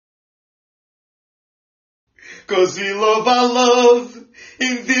'cause we love our love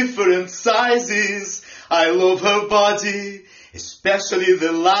in different sizes. I love her body, especially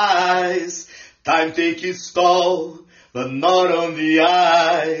the lies. Time take its toll, but not on the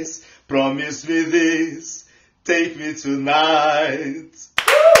eyes. Promise me this, take me tonight.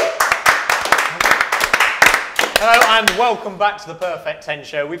 Hello and welcome back to the Perfect 10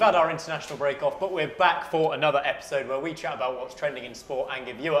 show. We've had our international break off, but we're back for another episode where we chat about what's trending in sport and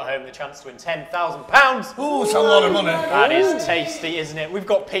give you at home the chance to win £10,000. Ooh, it's a lot of money. That is tasty, isn't it? We've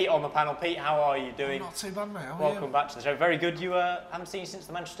got Pete on the panel. Pete, how are you doing? Not too bad, mate. Welcome back to the show. Very good. You haven't seen you since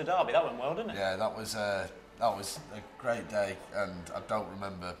the Manchester derby. That went well, didn't it? Yeah, that was a great day, and I don't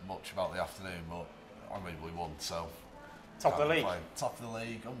remember much about the afternoon, but I mean we won, so Top of the league. Top of the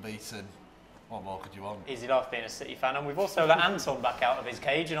league, unbeaten. What more could you want? Easy life being a City fan, and we've also let Anton back out of his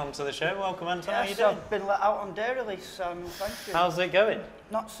cage and onto the show. Welcome, Anton. How are you doing? I've been let out on day release, thank you. How's it going?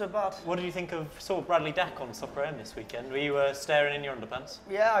 Not so bad. What did you think of saw Bradley Dack on Supper M this weekend? Were you staring in your underpants?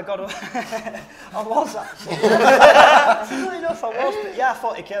 Yeah, I got I was actually. Funnily enough, I was. But yeah, I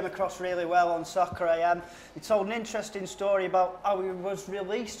thought he came across really well on Soccer AM. He told an interesting story about how he was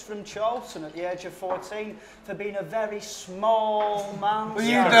released from Charlton at the age of 14 for being a very small man. Well,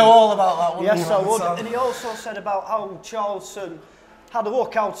 you know all about that, wouldn't you? Yes, I would. And he also said about how Charlton had a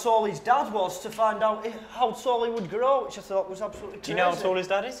look how tall his dad was to find out how tall he would grow, which I thought was absolutely crazy. Do you know how tall his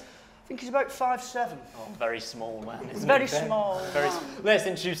dad is? I think he's about 5'7". Oh, very small man, isn't Very he? small. Let's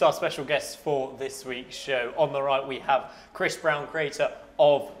introduce our special guests for this week's show. On the right, we have Chris Brown, creator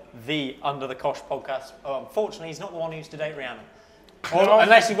of the Under The Cosh podcast. Unfortunately, he's not the one who used to date Rihanna. Or,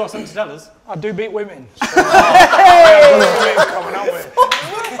 unless you've got something to tell us. I do beat women. So coming out with.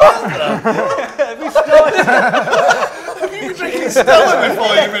 Have you been drinking Stella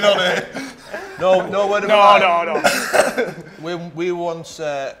before you've been on it? No word about No. We once,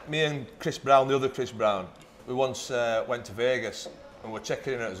 me and Chris Brown, the other Chris Brown, we once went to Vegas and we're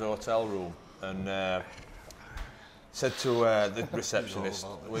checking in at his hotel room and said to the receptionist,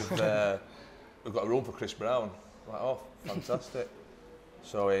 we've got a room for Chris Brown. I'm like, oh, fantastic.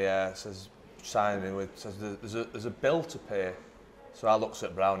 So he says, signing with, says there's a bill to pay. So I looks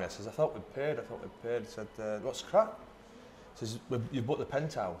at Brownie, I says, I thought we'd paid. He said, what's crap? He says, you've booked the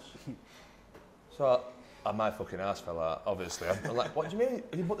penthouse. So my fucking ass fell out, obviously. I'm like, what do you mean?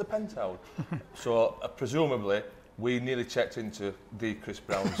 You booked the penthouse? So presumably, we nearly checked into the Chris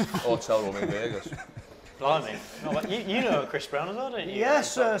Brown's hotel room in Vegas. Blimey. You know Chris Brown as well, don't you?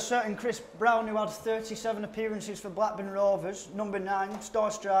 Yes, a certain Chris Brown who had 37 appearances for Blackburn Rovers, number 9, star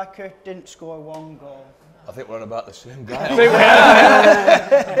striker, didn't score 1 goal. I think we're on about the same guy. I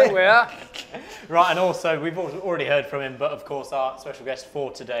think we are. Right, and also, we've already heard from him, but of course our special guest for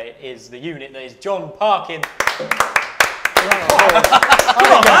today is the unit that is Jon Parkin.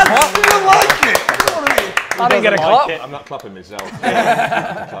 I didn't get a clap. I'm not clapping myself.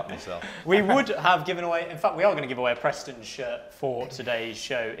 I clap myself. We would have given away, in fact we are going to give away a Preston shirt for today's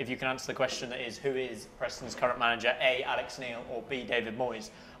show if you can answer the question that is, who is Preston's current manager? A, Alex Neil, or B, David Moyes?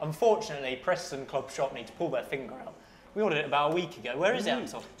 Unfortunately, Preston Club Shop need to pull their finger out. We ordered it about a week ago. Where is it,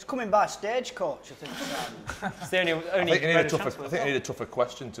 Anton? It's coming by stagecoach, I think. It's the only I think you need a tougher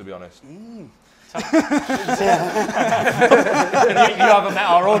question, to be honest. You haven't met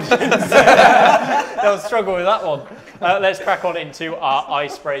our audience. They'll struggle with that one. Let's crack on into our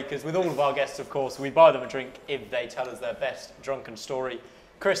icebreakers. With all of our guests, of course, we buy them a drink if they tell us their best drunken story.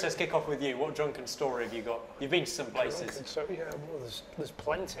 Chris, let's kick off with you. What drunken story have you got? You've been to some places. So, yeah, well, there's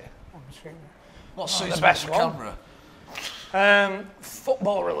plenty. What's the best one? Camera?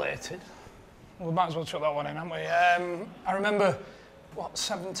 Football related. Well, we might as well chuck that one in, haven't we? I remember,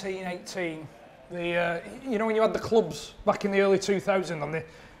 17, 18. You know when you had the clubs back in the early 2000s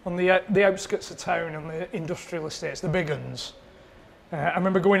on the outskirts of town and the industrial estates, the big uns. I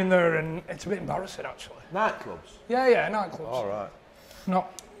remember going in there and it's a bit embarrassing actually. Nightclubs? Yeah, nightclubs. All right.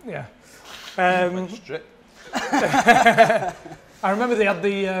 Not, yeah. Strip. I remember they had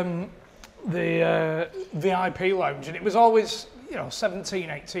the VIP lounge and it was always,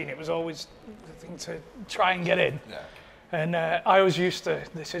 17, 18, it was always the thing to try and get in. Yeah. And I always used to,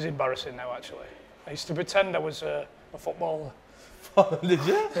 this is embarrassing now actually, I used to pretend I was a footballer. Did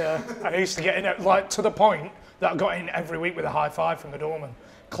you? Yeah. I used to get in, like to the point that I got in every week with a high five from the doorman.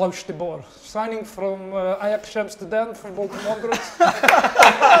 Klaus de Boer, signing from Ajax Amsterdam for Bolton Wanderers. We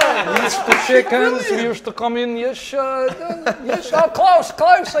used to shake hands, we used to come in, yes, Klaus,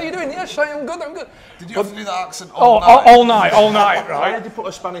 how you doing? Yes, I am good, I'm good. Did you have to do that accent all night? All night, Why right? did you put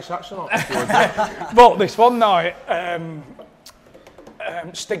a Spanish accent on? But this one night,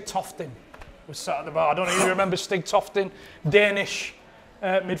 Stig Tofting was sat at the bar. I don't know if you remember Stig Tofting, Danish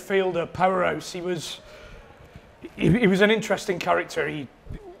midfielder, powerhouse. He was he was an interesting character. He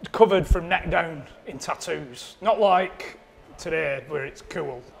covered from neck down in tattoos, not like today where it's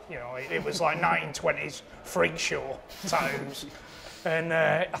cool. You know, it was like 1920s freak show tattoos. And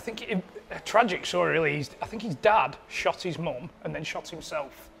I think a tragic story really. I think his dad shot his mum and then shot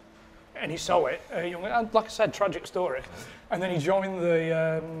himself. And he saw it, like I said, tragic story. And then he joined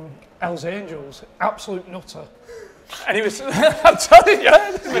the Hells Angels, absolute nutter. And he was, I'm telling you,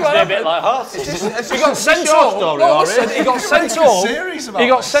 a bit like us. he got sent home. He got sent home. He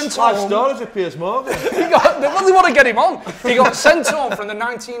got sent home. Stories of Piers Morgan. Well, they want to get him on. He got sent home from the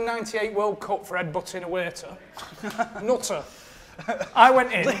 1998 World Cup for headbutting a waiter. Nutter. I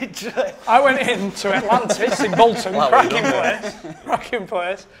went in to Atlantis in Bolton, cracking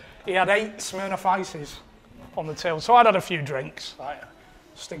place. He had 8 Smirnoff Ices on the table, so I'd had a few drinks. Like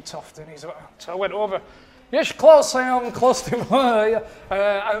Stig Tofton, so I went over. Yes, close. I am close to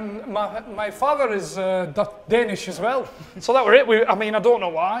my father is Danish as well. So that were it. I don't know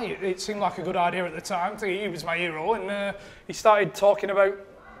why. It seemed like a good idea at the time. He was my hero, and he started talking about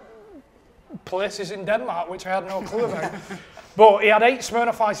places in Denmark, which I had no clue about. But he had 8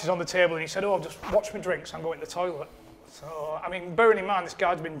 Smirnoff Ices on the table, and he said, "Oh, just watch me drinks. I'm going to the toilet." So, bearing in mind, this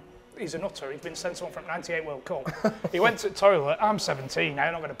guy's he's a nutter. He's been sent home from 98 World Cup. He went to the toilet. I'm 17.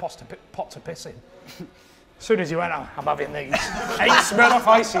 I'm not going to pot to piss in. As soon as he went, I'm having these. 8 Smirnoff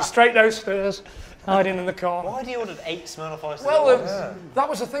Ices straight downstairs, hiding in the corner. Why had he ordered 8 Smirnoff Ices? Well, that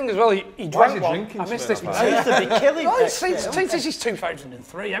was the thing as well. He drank one. I missed this one. Used to be killing This is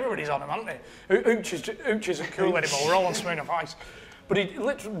 2003. Everybody's on them, aren't they? Ooch isn't cool anymore. We're all on Smirnoff Ice. But he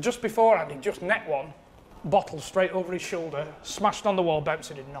literally, just beforehand, he just necked one, bottle straight over his shoulder, smashed on the wall, bounced,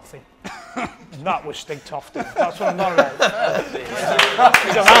 and did nothing. That was Stig Tofton. That's what I'm not about.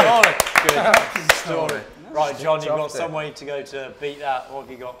 Good story. Right, Jon, you've got some way to go to beat that. What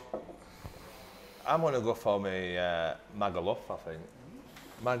have you got? I'm going to go for me Magaluf, I think.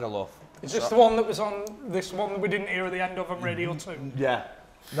 Magaluf. Is this the one that was on this one that we didn't hear at the end of on Radio 2? Yeah.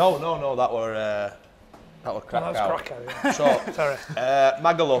 No, that were Krakow. That was Krakow, yeah. So, sorry.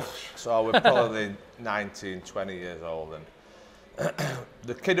 Magaluf, so we're probably 19, 20 years old. And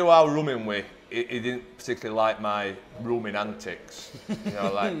the kid who I was rooming with, he didn't particularly like my rooming antics. You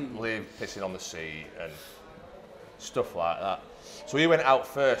know, like pissing on the seat and stuff like that. So he went out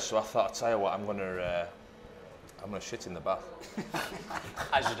first, so I thought, I'll tell you what, I'm gonna shit in the bath.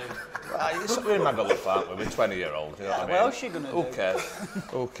 As you do. We're in Magaluf, aren't we? We're 20-year-olds, you know what I mean? What else are you gonna do?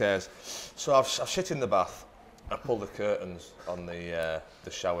 Who cares? So I've shit in the bath. I pulled the curtains on the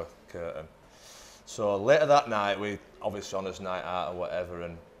shower curtain. So later that night, we obviously on his night out or whatever,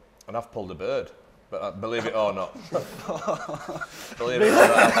 and I've pulled a bird. But believe it or not,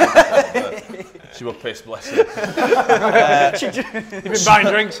 she was pissed, bless her. You've been buying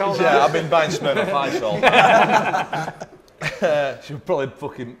drinks all night? Yeah, I've been buying Smirnoff Ice all night. She was probably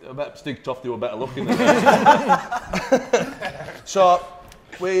fucking, I bet Stig Tofty were better looking than her. So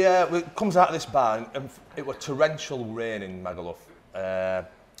we comes out of this bar, and it was torrential rain in Magaluf.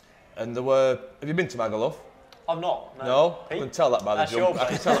 And there were, have you been to Magaluf? I'm not. No? I can tell that by the jumpers. I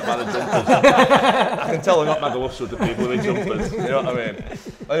can tell that by the jumpers. I can tell they're not Magaluf sort of people with jumpers. You know what I mean?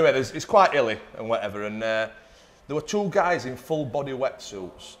 Anyway, it's quite illy and whatever. And there were 2 guys in full body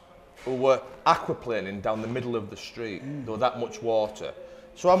wetsuits who were aquaplaning down the middle of the street. There was that much water.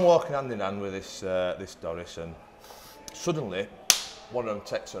 So I'm walking hand in hand with this Doris, and suddenly one of them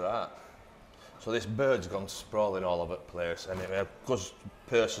takes her out. So this bird's gone sprawling all over the place, and it goes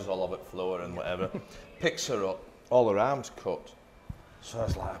purses all over the floor and whatever. Picks her up, all her arms cut. So I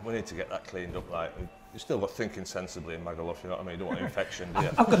was like, we need to get that cleaned up. Like, you still got thinking sensibly in Magaluf, you know what I mean? You don't want infection, do you?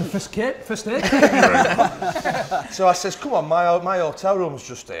 I've got a first aid. So I says, come on, my hotel room's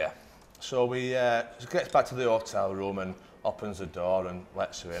just here. So we gets back to the hotel room and opens the door and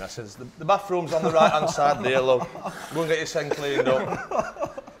lets her in. I says, the bathroom's on the right-hand side there, love. Go and get your sen cleaned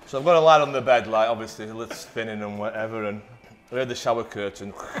up. So I'm going to lie on the bed, like, obviously, a little spinning and whatever, and I heard the shower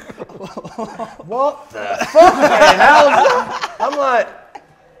curtain. What the fucking hell is that? I'm like,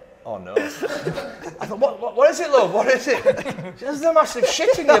 oh no. I thought, what is it, love? What is it? She says, there's a massive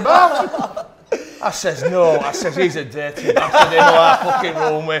shit in your bath. I says, no. I says, he's a dirty bastard in our fucking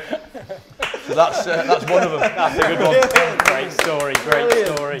room with. So that's one of them. That's a good one. Great story, great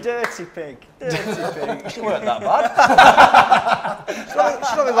story. Dirty pig. She weren't that bad.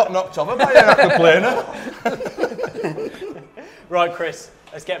 She's only got knocked over by an aquaplaner. Right, Chris,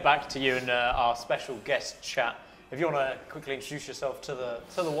 let's get back to you and our special guest chat. If you want to quickly introduce yourself to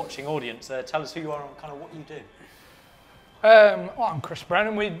the watching audience, tell us who you are and kind of what you do. Well, I'm Chris Brown,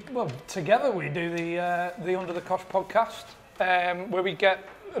 and together we do the Under The Cosh podcast, where we get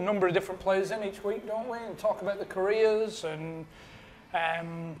a number of different players in each week, don't we? And talk about the careers and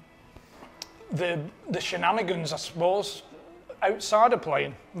the shenanigans, I suppose, outside of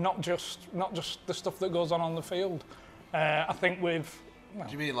playing, not just the stuff that goes on the field. I think we've... Well,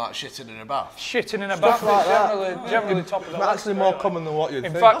 do you mean like shitting in a bath? Shitting in a bath is generally top of the list. Actually more common than what you'd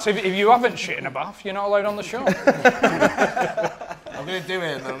think. think. In fact, if you haven't shit in a bath, you're not allowed on the show. I'm going to do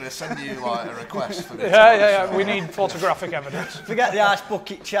it and I'm going to send you like a request for this. Yeah. We need photographic evidence. Forget the ice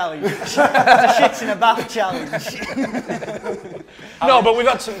bucket challenge. It's a shit in a bath challenge. No, but we've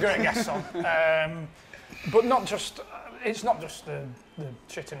had some great guests on. But not just... It's not just the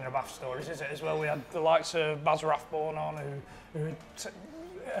shitting in a bath stories, is it, as well? We had the likes of Baz Rathbone on, who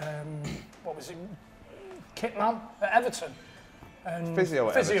what was it, Kitman at Everton. And physio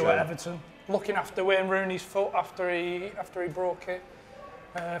at Everton. Looking after Wayne Rooney's foot after he broke it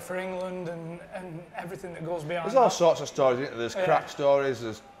for England and everything that goes behind There's all that. sorts of stories, isn't there? There's crack stories,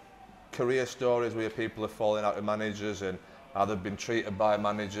 there's career stories where people are falling out with managers and how they've been treated by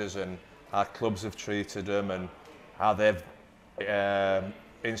managers and how clubs have treated them and how they've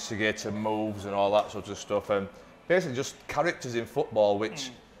instigated moves and all that sort of stuff, and basically just characters in football,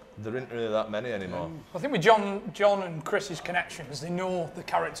 which there isn't really that many anymore. I think with Jon and Chris's connections, they know the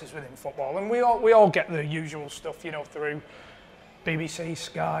characters within football, and we all get the usual stuff, through BBC,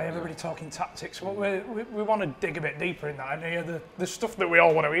 Sky, everybody talking tactics. But we want to dig a bit deeper in that and hear the stuff that we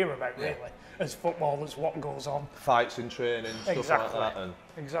all want to hear about, really, as footballers, what goes on. Fights in training, stuff like that. And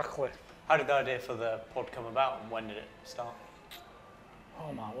Exactly. How did the idea for the pod come about and when did it start?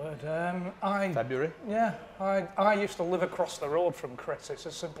 Oh my word! February. Yeah, I used to live across the road from Chris. It's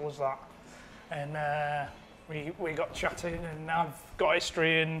as simple as that. And we got chatting, and I've got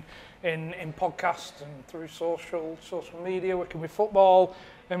history in podcasts and through social media, working with football.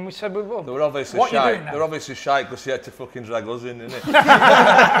 And we said, well, they were obviously what shy. Are you doing now? They were obviously shy because he had to fucking drag us in, innit?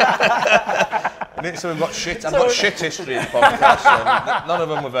 And so we've got shit. I've got shit history in podcasts, and none of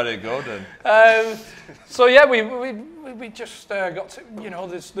them were very good. And so yeah, we just got to,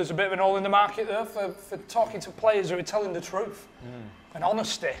 there's a bit of an hole in the market there for talking to players who are telling the truth and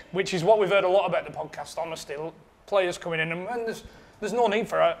honesty, which is what we've heard a lot about the podcast. Honesty, players coming in, and there's no need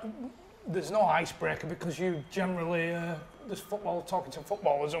for it. There's no icebreaker because you generally there's football talking to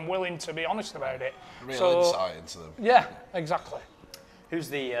footballers and willing to be honest about it. Real insight into them. Yeah, exactly. Who's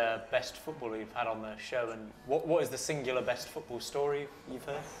the best footballer you've had on the show, and what is the singular best football story you've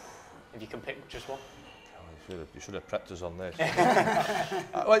heard? If you can pick just one. You should have prepped us on this.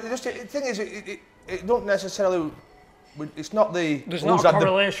 Well, the thing is, it don't necessarily. It's not the. There's not a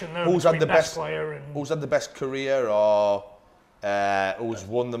correlation there who's had the best player and who's had the best career or who's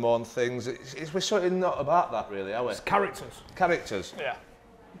won the more things. We're sort of not about that really, are we? It's characters. Characters. Yeah.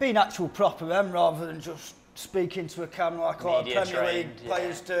 Being actual proper them rather than just speaking to a camera like a lot of Media Premier trained, League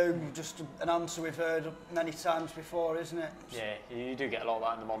players do. Just an answer we've heard many times before, isn't it? Yeah, you do get a lot of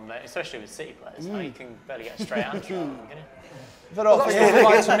that in the modern day, especially with City players. Now you can barely get a straight answer out of them, can you? Well, that's why we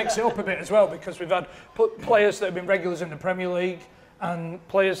like to mix it up a bit as well, because we've had players that have been regulars in the Premier League and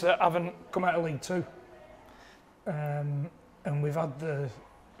players that haven't come out of League Two. And we've had the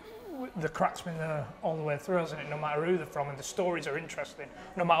cracksmen there all the way through, hasn't it? No matter who they're from, and the stories are interesting,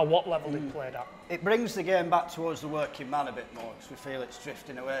 no matter what level they played at. It brings the game back towards the working man a bit more, because we feel it's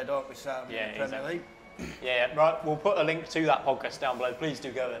drifting away, don't we, Sam, in the Premier League? Yeah, right. We'll put a link to that podcast down below. Please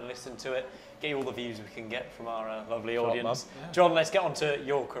do go and listen to it. Get all the views we can get from our lovely audience. Jon, let's get on to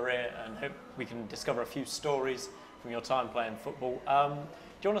your career and hope we can discover a few stories from your time playing football.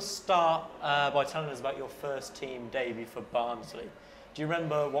 Do you want to start by telling us about your first team debut for Barnsley? Do you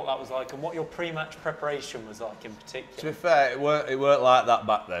remember what that was like and what your pre-match preparation was like in particular? To be fair, it weren't like that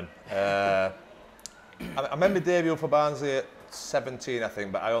back then. I remember debut for Barnsley at 17, I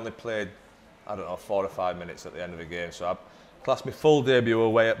think, but I only played, 4 or 5 minutes at the end of the game. So I classed my full debut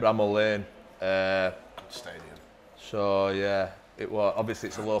away at Bramall Lane. Stadium. So yeah, it was obviously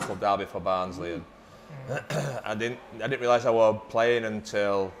it's a local derby for Barnsley, and I didn't realise I was playing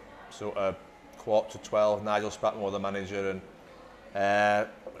until sort of 11:45. Nigel Spackman was the manager, and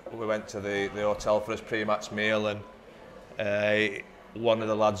we went to the hotel for his pre-match meal, and one of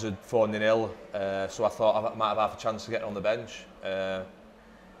the lads had phoned in ill, so I thought I might have half a chance to get on the bench, and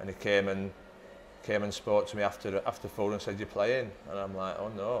he came and spoke to me after food and said, "You're playing?" And I'm like, "Oh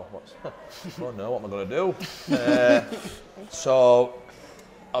no, what am I going to do?" So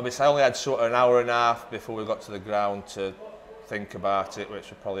obviously I only had sort of an hour and a half before we got to the ground to think about it, which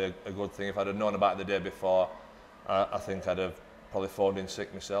was probably a good thing. If I'd have known about it the day before, I think I'd have probably phoned in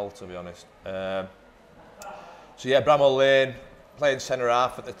sick myself, to be honest. So yeah, Bramall Lane, playing centre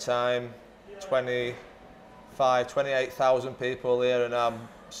half at the time, 28,000 people there, and I'm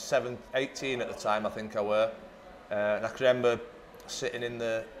 18 at the time, I think I were. And I can remember sitting in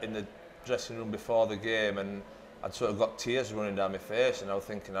the dressing room before the game, and I'd sort of got tears running down my face, and I was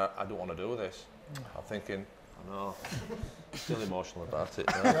thinking, I don't want to do this. I'm thinking, I know, I'm still emotional about it.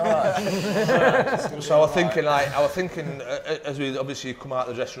 So I was thinking, as we obviously come out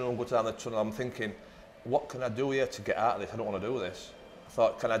of the dressing room, go down the tunnel, I'm thinking, what can I do here to get out of this? I don't want to do this. I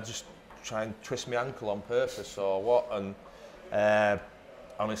thought, can I just try and twist my ankle on purpose or what? And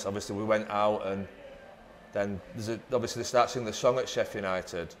obviously we went out, and then obviously they start singing the song at Sheffield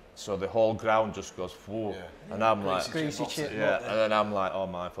United, so the whole ground just goes whoa. Yeah. And I'm like, greasy chip. Yeah, and then I'm like, oh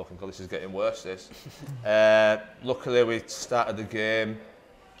my fucking god, this is getting worse. This. Luckily we started the game.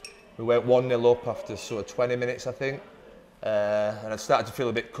 We went 1-0 up after sort of 20 minutes, I think, and I started to feel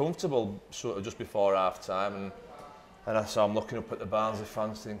a bit comfortable sort of just before half time, and so I'm looking up at the Barnsley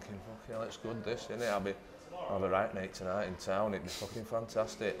fans thinking, fucking hell, it's good this, isn't it? I'll be right night tonight in town, it'd be fucking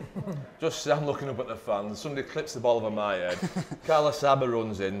fantastic. Just I'm looking up at the fans, somebody clips the ball over my head, Carlos Saba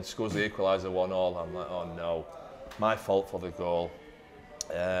runs in, scores the equaliser 1-1, I'm like, oh no, my fault for the goal.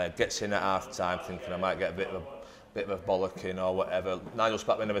 Gets in at half time thinking I might get a bit of a bollocking or whatever. Nigel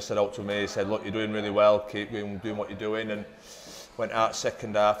Spackman never said out to me, he said, look, you're doing really well, keep doing what you're doing, and went out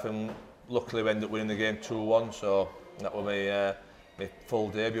second half, and luckily we ended up winning the game 2-1, so that was my full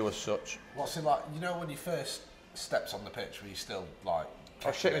debut as such. What's it like, you know, when you first steps on the pitch, were you still like...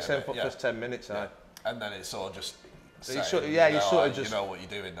 I shit myself for the first 10 minutes, And then it's sort of just... You know what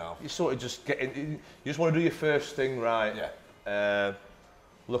you're doing now. You sort of just get in, you just want to do your first thing right. Yeah.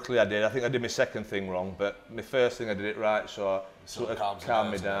 Luckily I did. I think I did my second thing wrong, but my first thing I did it right, so it sort of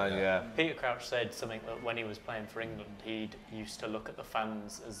calmed me down, yeah. Peter Crouch said something that when he was playing for England, he used to look at the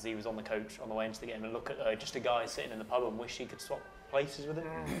fans as he was on the coach on the way into the game and look at just a guy sitting in the pub and wish he could swap places with him.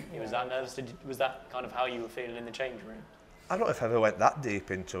 He was that nervous. Was that kind of how you were feeling in the change room? I don't know if I ever went that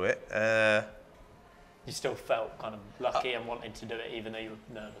deep into it. You still felt kind of lucky and wanted to do it even though you were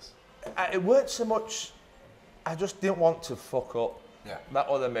nervous? It weren't so much, I just didn't want to fuck up. Yeah. That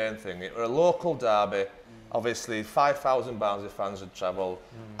was the main thing. It was a local derby. Obviously, 5,000 Barnsley fans had travelled,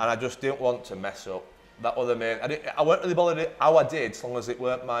 and I just didn't want to mess up. That was the main. I weren't really bothered how I did, as long as it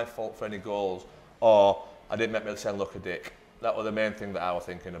weren't my fault for any goals, or I didn't make myself look a dick. That was the main thing that I was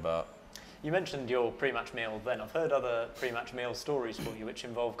thinking about. You mentioned your pre-match meal then. I've heard other pre-match meal stories for you, which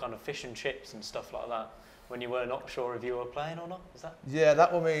involve kind of fish and chips and stuff like that, when you were not sure if you were playing or not. Is that? Yeah,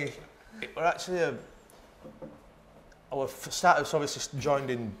 that was me. It was actually I obviously joined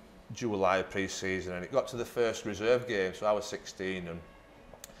in July pre-season, and it got to the first reserve game, so I was 16, and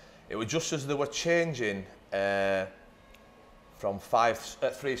it was just as they were changing from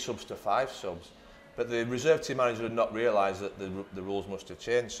 3 subs to 5 subs, but the reserve team manager had not realised that the rules must have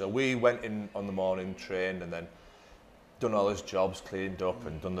changed, so we went in on the morning, trained, and then done all his jobs, cleaned up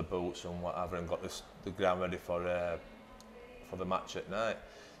and done the boots and whatever, and got the ground ready for the match at night.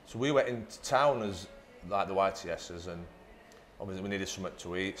 So we went into town as like the YTSs, and obviously we needed something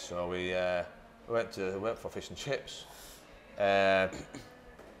to eat, so we went for fish and chips. So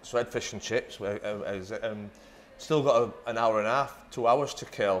I had fish and chips. Still got an hour and a half, 2 hours to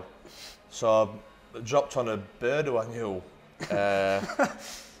kill. So I dropped on a bird who I knew.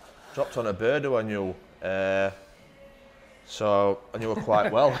 So I knew her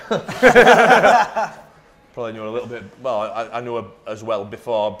quite well. Probably knew her a little bit. Well, I knew her as well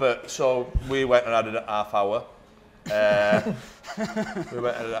before, but so we went and had a half hour. We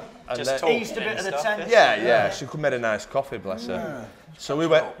went and just eased a bit of the tension. Yeah. She could make a nice coffee, bless her. Yeah. So we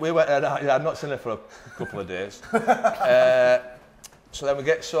went and I'd not seen her for a couple of days. So then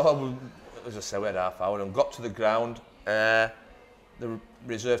as I say, we had a half hour and got to the ground. The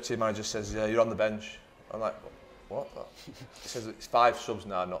reserve team manager says, "Yeah, you're on the bench." I'm like, "What?" He says it's 5 subs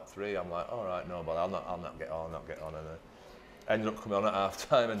now, not 3. I'm like, "All right, no, but I'll not get on." And I ended up coming on at half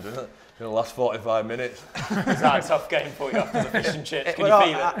time and doing the last 45 minutes. Was that a tough game for you after the fish and chips? Can you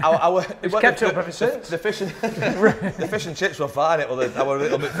feel it? It's kept up ever since. The fish and chips were fine. I was a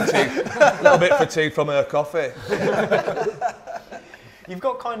little bit fatigued from her coffee. You've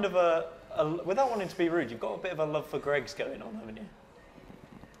got kind of without wanting to be rude, you've got a bit of a love for Greggs going on, haven't you?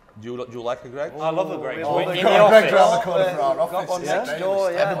 Do you like a Greg? I love a Greggs. In the office. Greg around the corner for our office. Got one next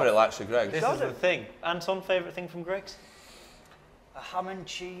door, yeah. Everybody likes a Greg. This is the thing. Anton, favourite thing from Greggs? A ham and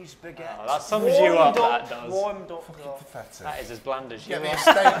cheese baguette. Oh, that sums you up, that does. Warmed up. Fucking pathetic. That is as bland as you Get me are. a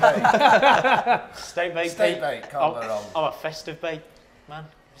steak bake. Steak bake. Steak bake, can't go wrong. I'm a festive bake, man.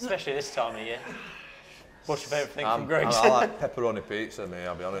 Especially this time of year. What's your favourite thing from Greggs? I like pepperoni pizza, me,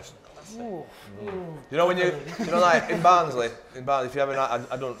 I'll be honest. You know when like in Barnsley, if you have a night,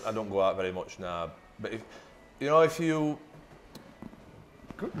 I don't go out very much now, but if you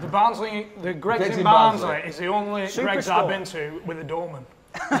The Barnsley, the Greggs Greggs in in Barnsley Barnsley is the only Greggs Superstore. I've been to with a doorman.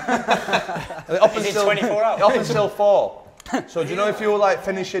 Is it 24 hours? Up until 4. So do you know if you were like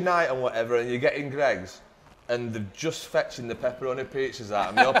finishing night and whatever and you're getting Greggs and they're just fetching the pepperoni pizzas out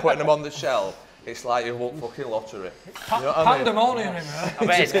and you're putting them on the shelf, it's like you've won fucking lottery. You know what I mean? Pandemonium in there. I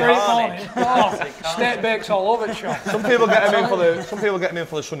bet it's Great carnage. morning. Oh, steak bakes all over the shop. Some people get them in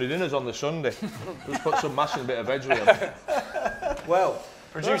for the Sunday dinners on the Sunday. Just put some mash and a bit of veggie on. Well,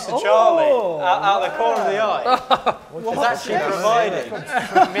 producer Charlie, out of the corner of the eye, has actually provided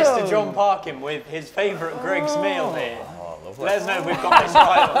Mr. Jon Parkin with his favourite Greggs meal here. Lovely. Let us know if we've got this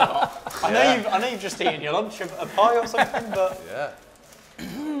right or not. I know you've just eaten your lunch, a pie or something, but Yeah.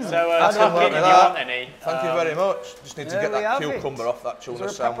 so tuck in if you want any. Thank you very much. Just need to there get we that have cucumber off that Is tuna there a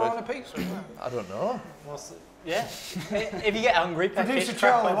sandwich. pepperoni pizza? Isn't there? I don't know. Yeah, if you get hungry, Producer package,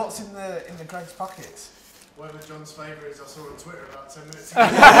 Charlie, what's in the Greggs packets? Whatever John's favourite is, I saw on Twitter about 10 minutes ago.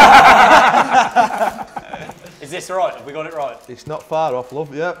 Is this right? Have we got it right? It's not far off,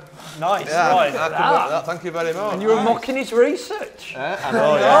 love. Yep. Nice, Yeah, right. I can work that. Thank you very much. And you were mocking his research. I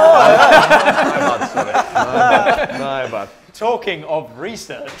know, yeah. My bad, sorry. My bad. Talking of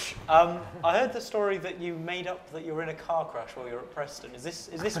research, I heard the story that you made up that you were in a car crash while you were at Preston. Is this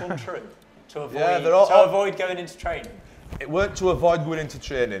one true? To avoid, Yeah, they're all- to avoid going into training? It weren't to avoid going into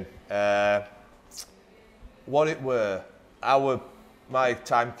training. What it were, my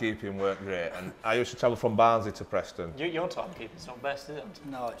timekeeping weren't great, and I used to travel from Barnsley to Preston. Your timekeeping's not best, is it?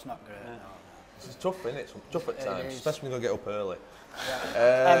 No, it's not great. No. It's tough, isn't it? It's tough at times, is. especially when you get up early.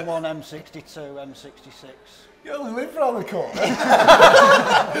 M1, M62, M66. You only live around the corner.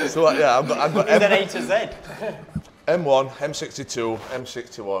 So yeah, I've got Then A to Z. M1, M62,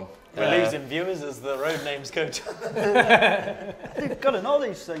 M61. We're losing viewers as the road names go to. You've got to know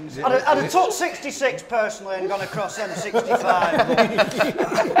these things. I'd have took 66 personally and gone across M65.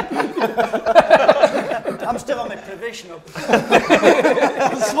 I'm still on my provisional.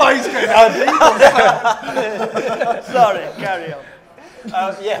 Slide's going down. Sorry, carry on.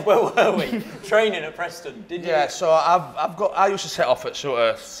 Yeah, where were we? Training at Preston, did you? Yeah, so I used to set off at sort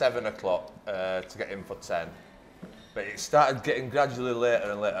of 7 o'clock to get in for 10. But it started getting gradually later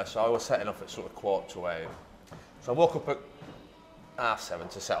and later, so I was setting off at sort of 7:15. So I woke up at 7:30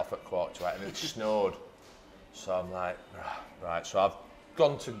 to set off at 7:15 and it snowed. So I'm like, right, so I've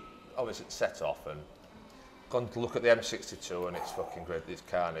gone to, obviously set off and gone to look at the M62 and it's fucking great, it's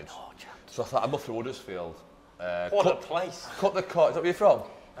carnage. So I thought I'd go through Huddersfield. What a place. Cut the cord, is that where you're from?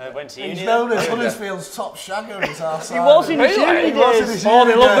 Went to He's uni. known as Huddersfield's top shagger in his house. He was in his uni days. Oh,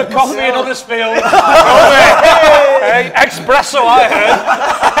 they love the coffee in Huddersfield. Hey, espresso, I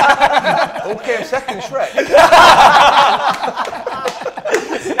heard. Who came second, Shrek?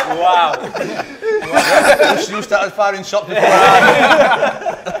 Wow. You started firing shots before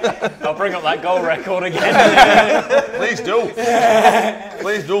I I'll bring up that goal record again. Please do.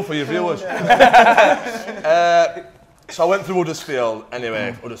 Please do for your viewers. So I went through Huddersfield.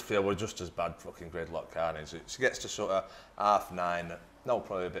 Anyway, Huddersfield were just as bad, fucking gridlock carnage. It gets to sort of 9:30, no,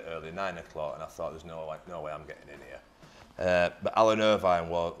 probably a bit early, 9 o'clock, and I thought there's no way I'm getting in here. But Alan Irvine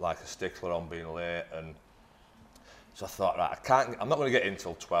was like a stickler on being late, and so I thought, right, I'm not going to get in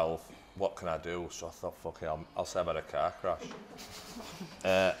till 12. What can I do? So I thought, fuck it, I'll say I've had a car crash.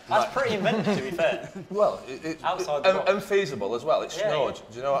 That's pretty inventive, to be fair. Well, it's Outside the box. unfeasible as well. It snowed. Yeah.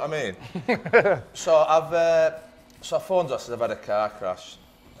 Do you know what I mean? So I phoned us and I've had a car crash.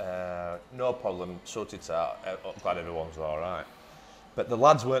 No problem, sorted it out. I'm glad everyone's all right. But the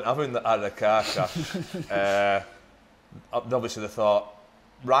lads weren't having that had a car crash. Obviously they thought,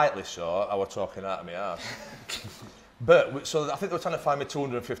 rightly so, I was talking out of my ass. But so I think they were trying to find me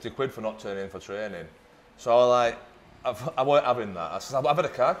 250 quid for not turning in for training. So I weren't having that. I said, I've had a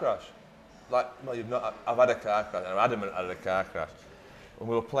car crash. Like, no, you've not. I've had a car crash. And I'm adamant I had a car crash. And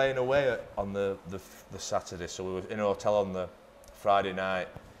we were playing away on the Saturday, so we were in a hotel on the Friday night.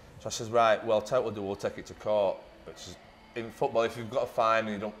 So I says, right, well, tell you what we'll do, we'll take it to court. Which is, in football, if you've got a fine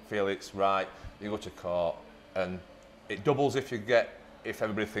and you don't feel it's right, you go to court. And it doubles if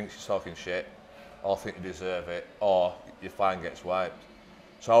everybody thinks you're talking shit, or think you deserve it, or your fine gets wiped.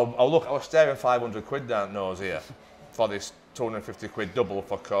 So I was staring 500 quid down nose here for this 250 quid double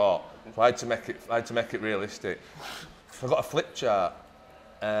for court. So I had to make it realistic. So I got a flip chart,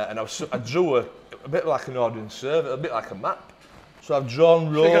 and I drew a bit like an ordnance survey, a bit like a map. So I've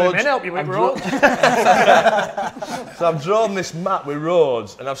drawn roads. Figured him in, help you with roads. So I've drawn this map with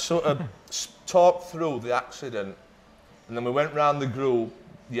roads, and I've sort of talked through the accident, and then we went round the group.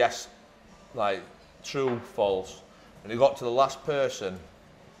 Yes, like true, false, and he got to the last person,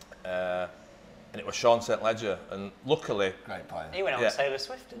 and and it was Sean St Ledger, and luckily, Great player. He went on with Taylor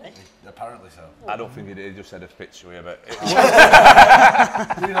Swift, didn't he? Apparently so. I don't think he did, he just had a picture with it.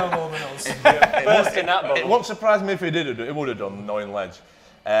 You know more than us. Burst in that bubble. It won't surprise me if he did, it would have done, knowing Ledge.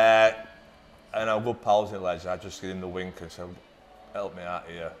 And our good pals in Ledge, I just give him the wink and said, help me out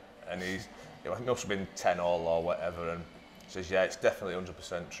here. And he must have been 10 all or whatever, and he says, yeah, it's definitely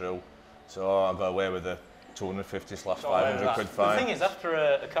 100% true. So I got away with the 250/500 quid fine. The thing is, after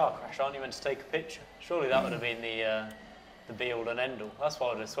a car crash, aren't you meant to take a picture? Surely that would have been the be-all and end-all. That's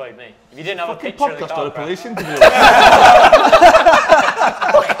what would have swayed me. If you didn't have a picture of the car crash... police interview.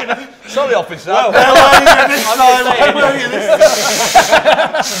 Sorry, officer.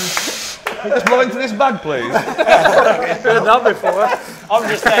 Just blow into this bag, please. Heard that before. I'm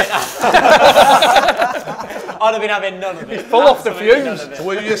just saying... I'd have been having none of it. Full off the fumes.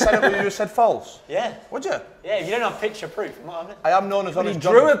 So you just said false? Yeah. Would you? Yeah, if you don't have picture proof, you might have it. I am known as He Honest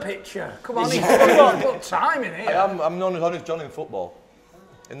drew a John. picture. Come on, he's got time in here. I'm known as Honest John in football.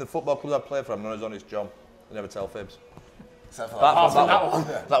 In the football club I play for, I'm known as Honest John. I never tell fibs. Except for Apart from that one.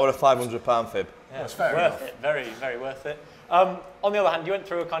 That was a £500 fib. Yeah, That's fair worth enough. it. Very, very worth it. On the other hand, you went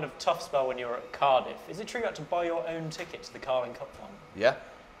through a kind of tough spell when you were at Cardiff. Is it true you had to buy your own ticket to the Carling Cup final? Yeah.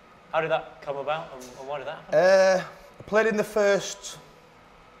 How did that come about, and why did that happen? I played in the first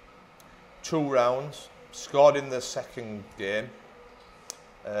 2 rounds, scored in the second game,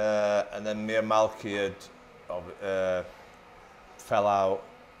 and then me and Malky had fell out.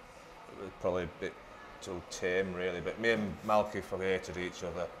 It was probably a bit too tame, really, but me and Malky hated each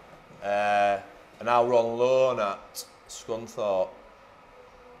other. And now we're on loan at Scunthorpe.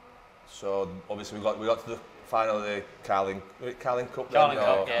 So obviously we got to the final of the Carling Cup. Carling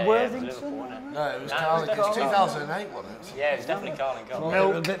Cup, yeah, Worthington, Liverpool, wasn't it? No, it was No, Carling. it It was was 2008, wasn't it? Yeah, it was definitely Carling Cup.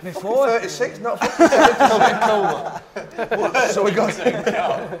 A bit before. 36, not so we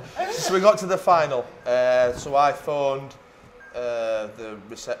got to the final. So I phoned the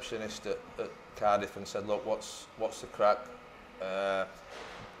receptionist at Cardiff and said, look, what's the crack?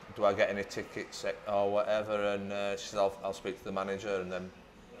 Do I get any tickets or whatever? And she said, I'll speak to the manager. And then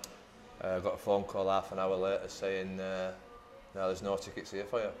got a phone call half an hour later saying, no, there's no tickets here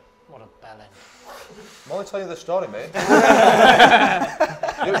for you. What a bellend. I'm only telling you the story, mate.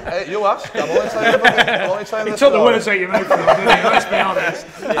 you asked. I'm only telling you the story. He took the words out of your mouth, didn't he? Let's be honest.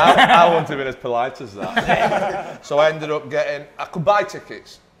 I wouldn't have been as polite as that. So I ended up I could buy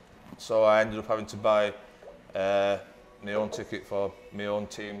tickets. So I ended up having to buy my own ticket for my own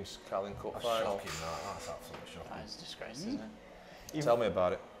team's Carling Cup final. Shocking, that's absolutely shocking. That is a disgrace, isn't it? Tell me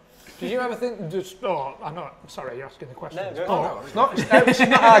about it. Did you ever think, I'm not, sorry, you're asking the question. No, go on. It's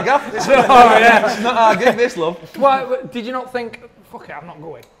not our gaff. It's not our gig, this, love. Why, did you not think, fuck it, I'm not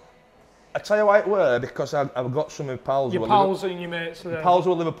going? I tell you why it were, because I've got some of my pals. Your pals and your mates. Pals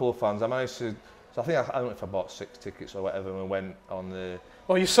were Liverpool fans. I managed to. So I think I don't know if I bought 6 tickets or whatever, and we went on the.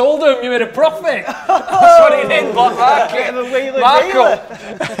 Oh, you sold them. You made a profit. That's what he did. Black market.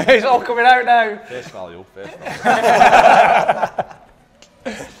 Markup. It's all coming out now. Face value.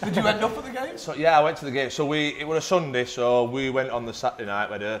 Did you end up at the game? So yeah, I went to the game. So it was a Sunday, so we went on the Saturday night.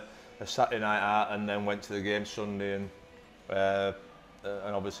 We had a Saturday night out, and then went to the game Sunday, and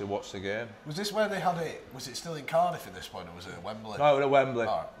obviously watched the game. Was this where they had it? Was it still in Cardiff at this point, or was it at Wembley? No, it was at Wembley.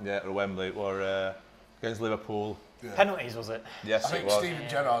 Oh. Yeah, it was at Wembley. It was against Liverpool. Yeah. Penalties, was it? Yes, I think it was. Stephen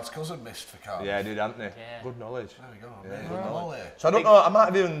Gerrard's cousin missed for Cardiff. Yeah, he did, hadn't he? Yeah. Good knowledge. There we go. Yeah, Yeah, good knowledge. here. So I don't know. I might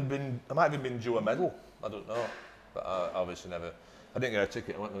have even been due a medal. I don't know, but I obviously never. I didn't get a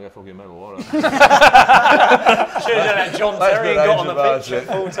ticket. I went to get a fucking medal. What? Should have done that John Terry and got on the pitch at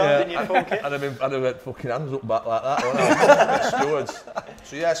full time, didn't you, full kit? I'd have had fucking hands up back like that. Stewards.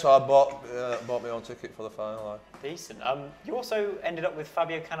 So yeah, so I bought my own ticket for the final. Decent. You also ended up with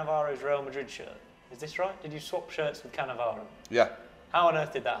Fabio Cannavaro's Real Madrid shirt. Is this right? Did you swap shirts with Cannavaro? Yeah. How on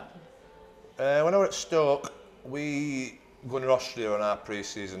earth did that happen? When I was at Stoke, we going to Austria on our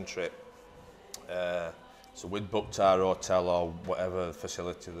pre-season trip. So we'd booked our hotel or whatever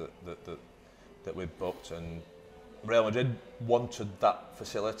facility that we'd booked, and Real Madrid wanted that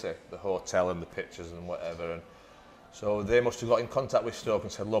facility, the hotel and the pictures and whatever, and so they must have got in contact with Stoke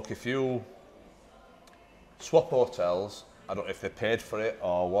and said, look, if you swap hotels, I don't know if they paid for it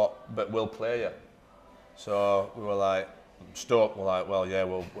or what, but we'll play you. So we were like, Stoke were like, well, yeah,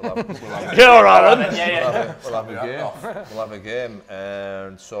 we'll have Yeah, all right, then. we'll have a game. We'll have a game.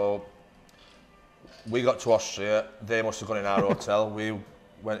 And so we got to Austria. They must have gone in our hotel. We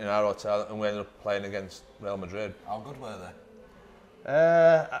went in our hotel and we ended up playing against Real Madrid. How good were they?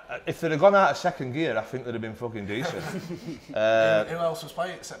 If they'd have gone out of second gear, I think they'd have been fucking decent. Who else was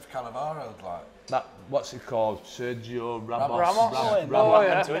playing except for Cannavaro? Like? that, what's it called? Sergio Ramos?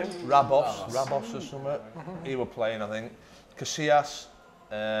 Rabos or something. He were playing, I think. Casillas,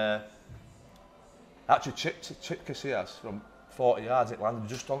 actually chipped Casillas from 40 yards. It landed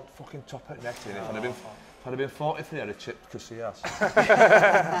just on fucking top of netting. If I'd have been 43, I'd have chipped Casillas.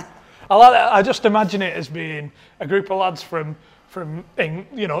 I like that. I just imagine it as being a group of lads from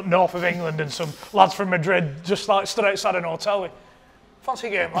north of England and some lads from Madrid just like stood outside an hotel with, fancy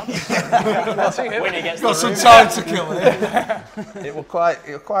game, man. Fancy game. When he gets Got some time to kill it. It was quite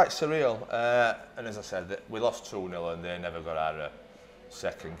surreal. And as I said, we lost 2-0 and they never got out of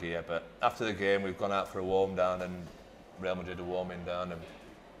second gear. But after the game, we've gone out for a warm down and Real Madrid are warming down. And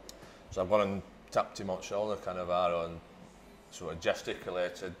so I've gone and tapped him on shoulder, kind of, and sort of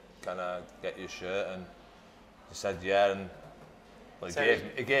gesticulated, kind of, get your shirt. And he said, yeah. And well,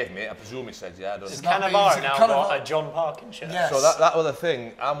 he gave me it. I presume he said, yeah. Does Cannavaro now got a Jon Parkin shirt? Yes. So that was the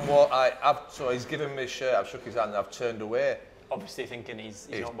thing. So he's given me his shirt. I've shook his hand and I've turned away. Obviously thinking he's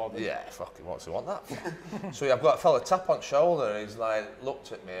not bothered. Yeah, fucking, what's he want that for? So I've got a fella tap on shoulder and he's like,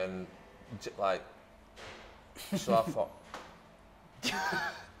 looked at me and like, so I thought, is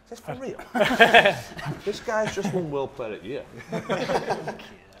this for real? This guy's just won World Player of the Year.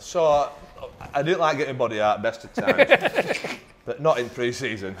 So I didn't like getting body out best of times. But not in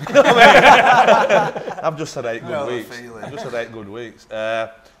pre-season. I've just had 8 good weeks.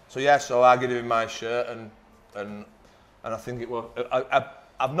 So I gave him my shirt and I think it was.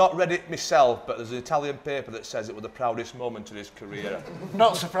 I've not read it myself, but there's an Italian paper that says it was the proudest moment of his career. I'm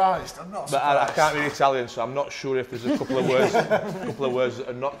not surprised. But I can't read Italian, so I'm not sure if there's a couple of words that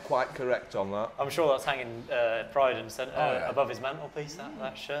are not quite correct on that. I'm sure that's hanging pride and centre above his mantelpiece.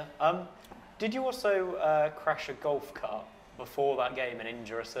 That shirt. Did you also crash a golf cart before that game and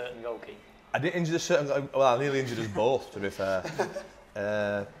injure a certain goalkeeper? I didn't injure a certain. Well, I nearly injured us both, to be fair.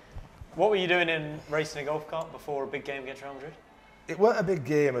 What were you doing in racing a golf cart before a big game against Real Madrid? It weren't a big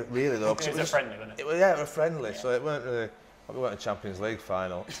game, really, though. It was a friendly, wasn't it? It was friendly, so it weren't really. We weren't a Champions League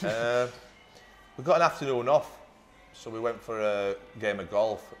final. We got an afternoon off, so we went for a game of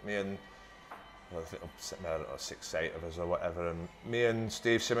golf. Me and, well, I think 6, 8 of us or whatever, and me and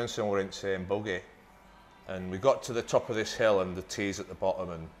Steve Simonson were in the same buggy. And we got to the top of this hill and the tees at the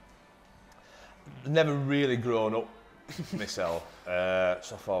bottom, and I'd never really grown up myself.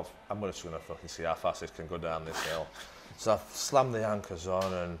 So I thought, I'm just going to fucking see how fast this can go down this hill. So I slammed the anchors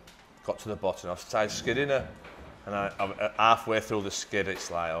on and got to the bottom. I started skidding her. And I'm halfway through the skid, it's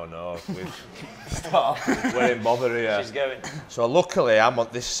like, oh no, we're in bother here. She's going. So luckily, I'm on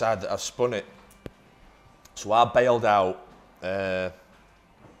this side that I've spun it. So I bailed out on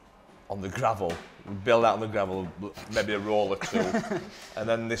the gravel. We bailed out on the gravel, maybe a roll or two. And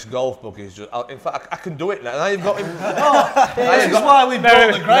then this golf buggy is just... In fact, I can do it now. Now you've got me... This is why we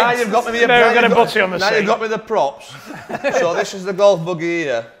bought the greats. Now you've got me... Now you've got me the props. So this is the golf buggy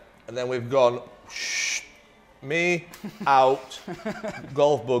here. And then we've gone... Shh, me, out,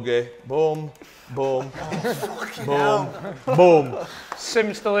 golf buggy, boom, boom, boom, boom.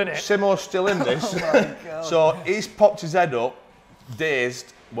 Sim's still in it. Simo's still in this. So he's popped his head up,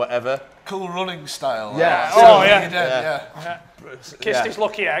 dazed, whatever. Cool running style. Yeah. Oh, Yeah. Kissed his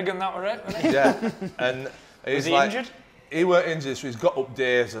lucky egg and that were it, wasn't it? Yeah. And he's Was he like, injured? He weren't injured, so he's got up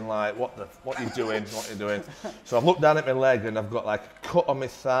dazed and like, what are you doing? What are you doing? So I've looked down at my leg and I've got like a cut on my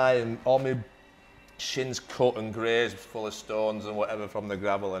thigh and all my shins cut and grazed full of stones and whatever from the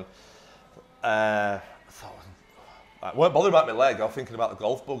gravel. And I thought, I weren't bothered about my leg, I was thinking about the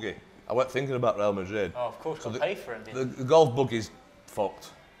golf buggy. I weren't thinking about Real Madrid. Oh, of course, so pay for it. The golf buggy's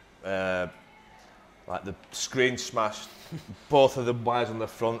fucked. Like the screen smashed, both of the wires on the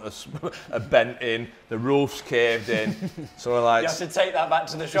front are bent in, the roof's caved in. So we're like, you have to take that back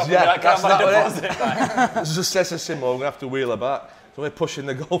to the shop. Yeah, and be like, that's can I have my not deposit back? It just says to Simo, we're gonna have to wheel her back. So we're pushing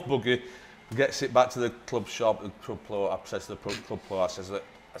the golf buggy, gets it back to the club shop, the club pro. I says to the club pro, I says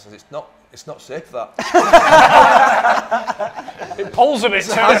it's not safe that. It pulls a bit.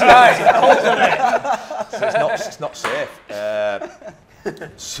 That's right. So it's not safe.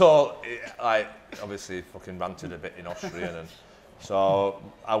 So I obviously fucking ranted a bit in Austrian, and so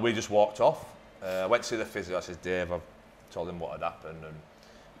we just walked off. I went to see the physio. I says, Dave, I've told him what had happened and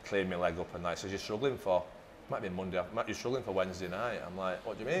cleaned my leg up. And I says, you're struggling for, might be Monday, you're struggling for Wednesday night. I'm like,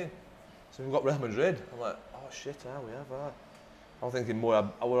 what do you mean? So we've got Real Madrid. I'm like, oh shit, we have. I'm thinking more,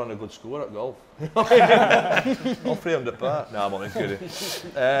 I were on a good score at golf. All 300 par. No, I'm only kidding.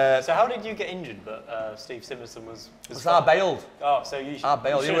 So how did you get injured, but Steve Simonson was I bailed. Oh, so you should. I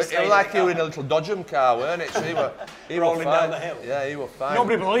bailed. It was like you were in a little Dodgem car, weren't it? So he rolling were fine. down the hill. Yeah, he was fine.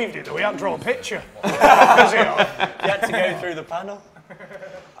 Nobody believed it, though. We had to draw a picture. You had to go through the panel.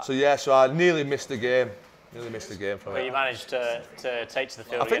 So yeah, so I nearly missed the game. Nearly missed the game from But it. you managed to take to the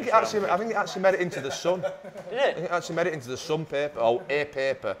field. I think it actually made it into the Sun. Did I it? think it actually made it into the Sun paper, or a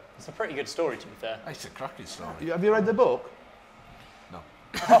paper. It's a pretty good story, to be fair. It's a cracking story. Have you read the book?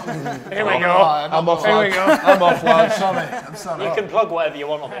 Here we go. I'm off, Here we lad. go. I'm off, lad. I'm sorry. You can plug whatever you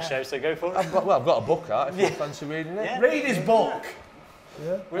want on this show, so go for it. I've got a book out if you fancy reading it. Yeah. Read his book.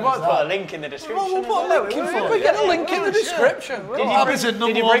 We might put a link in the description. We'll put a link in for We you. get a link in the description.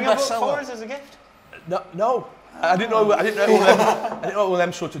 Did you bring a book for us as a gift? No. I didn't know it was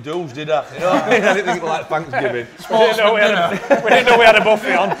them sort of do's, did I? You know what I mean? I didn't think it was like Thanksgiving. We didn't know we had a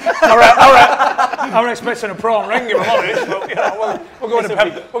buffet on. All right. I was expecting a prawn ring, if I'm honest, but you know, we'll go with a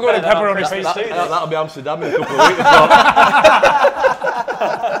pepperoni piece too. That'll be Amsterdam in a couple of weeks.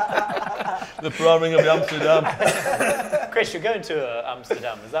 The prawn ring will be Amsterdam. Chris, you're going to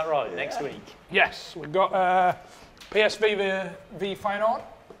Amsterdam, is that right? Next week? Yes, we've got PSV v Feyenoord.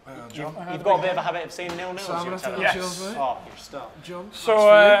 You've got a bit of a habit of seeing 0-0. Yes. Oh, you're a star.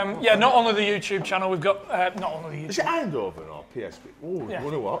 So, not only the YouTube channel, we've got, not only the Is YouTube it Eindhoven or PSV? Oh, Yeah.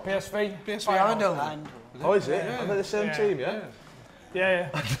 wonder what? PSV. Eindhoven. Oh, is it? Are they the same team, yeah? Yeah.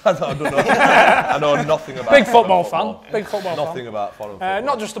 I don't know. I know nothing about Big foreign football fan. Big football Nothing fan. about foreign football.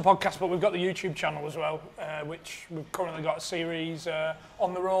 Not just the podcast, but we've got the YouTube channel as well, which we've currently got a series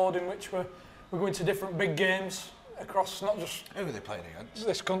on the road in which we're going to different big games across not just Who are they playing against?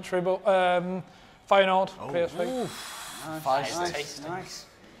 this country, but Feyenoord, PSV. Nice.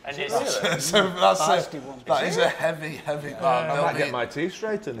 And it's, So that's Feisty one. that is a heavy I might get my teeth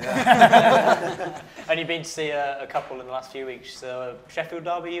straightened. and you've been to see a couple in the last few weeks. So Sheffield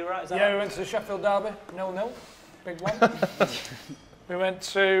Derby, you right? Is that Yeah, right? we went to the Sheffield Derby, 0-0, big one. We went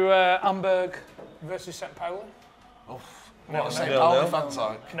to Hamburg versus St. Pauli, What a St. 0-0. Pauli fan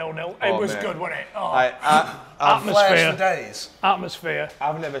side. 0-0. Oh, It was mate. good, wasn't it? Oh, Flares atmosphere. for days. Atmosphere.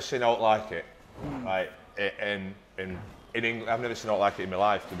 I've never seen out like it. Like in England, I've never seen out like it in my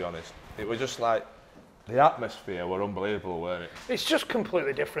life, to be honest. It was just like the atmosphere were unbelievable, weren't it? It's just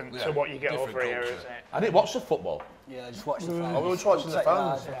completely different Yeah, to what you get different over here, culture. isn't it? I didn't watch the football. Yeah, just watch the I fans. was watching the Take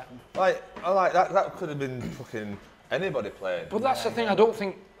fans. your eyes off. Like that could have been fucking anybody playing. But that's the thing, I don't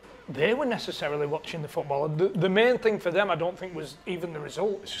think they were necessarily watching the football. The main thing for them, I don't think, was even the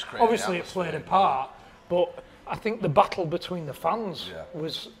result. just creating Obviously, it played a part, but I think the battle between the fans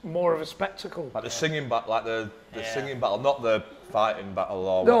was more of a spectacle. Like the singing battle, like the singing battle, not the fighting battle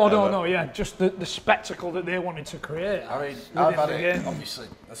or No, whatever. yeah, just the spectacle that they wanted to create. I mean, I've had the it, game. obviously,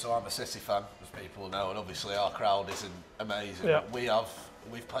 so I'm a City fan, as people know, and obviously our crowd isn't amazing. Yeah.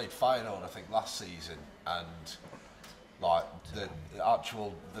 We've played Feyenoord, I think, last season, and like the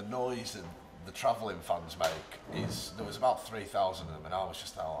noise and the travelling fans make is, there was about 3,000 of them, and I was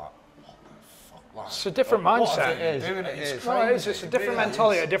just like, what the fuck? Like, It's a different what mindset. are they doing? It's No, it is. crazy. It's a different really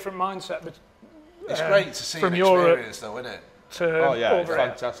mentality, is. a different mindset. But It's great to see from an Europe experience, though, isn't it? to Oh yeah, it's over it.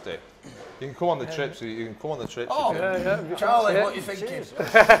 fantastic. You can come on the trips. You can come on the trips. Oh, Yeah. Charlie, what are you thinking?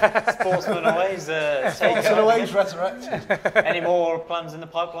 Sportsman always take So the waves resurrected. Any more plans in the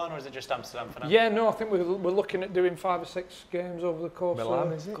pipeline, or is it just Amsterdam for now? Yeah, no, I think we're looking at doing 5 or 6 games over the course. Milan,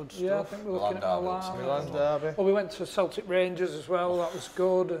 of, is it? Good Yeah, I stuff. think we're looking at Milan. Milan derby. Well, we went to Celtic Rangers as well. That was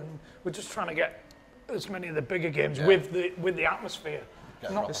good, and we're just trying to get as many of the bigger games with the atmosphere.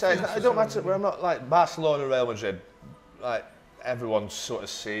 It don't matter. We're not like Barcelona, Real Madrid. Like everyone's sort of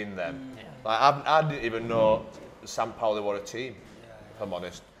seen them. Like I didn't even know St. Pauli were a team. If I'm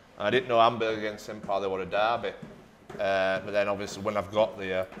honest, and I didn't know Hamburg against St. Pauli were a derby. But then obviously when I've got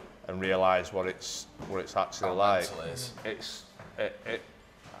there and realised what it's actually like, it's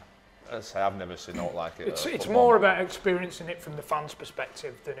as I say, I've never seen out like it. It's more about experiencing it from the fans'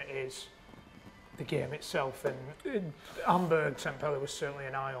 perspective than it is the game itself. And Hamburg, St. Pauli was certainly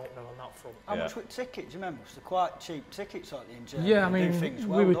an eye-opener on that front. How much were tickets? Do you remember? They're quite cheap tickets, aren't they, in Germany? Yeah, I They do mean, things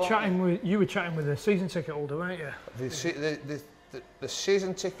well, we were don't chatting with you were chatting with a season ticket holder, weren't you? The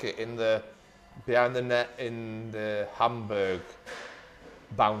season ticket behind the net in the Hamburg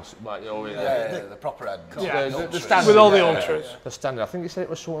bounce, like The proper end. Yeah, the standard, with all the ultras. The standard. I think he said it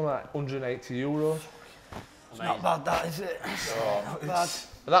was something like €180. It's not bad, that is it? Not bad.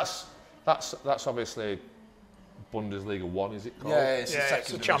 But that's obviously Bundesliga 1, is it called? Yeah, it's the Yeah, second it's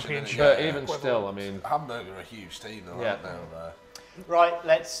a division, championship. isn't it? But even still, I mean, Hamburg are a huge team, though, Yeah. aren't they? over Right,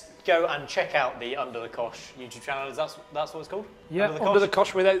 let's go and check out the Under the Cosh YouTube channel. Is that's what it's called? Yeah, Under the under the Cosh?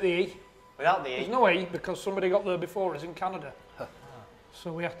 Cosh without the E. Without the There's E. no E because somebody got there before us in Canada.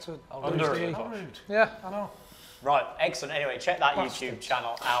 So we had to Under lose the the E. Cosh. Yeah, I know. Right, excellent. Anyway, check that YouTube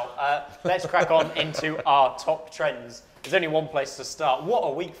channel out. Let's crack on into our top trends There's only one place to start. What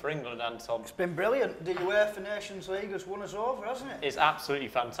a week for England, Anton. It's been brilliant. The UEFA Nations League has won us over, hasn't it? It's absolutely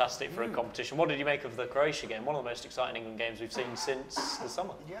fantastic for a competition. What did you make of the Croatia game? One of the most exciting England games we've seen since the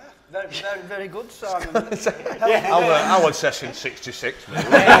summer. Yeah, very good, Simon. I would say since 66, maybe.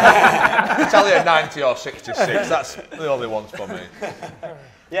 Tell you 90 or 66, that's the only ones for me.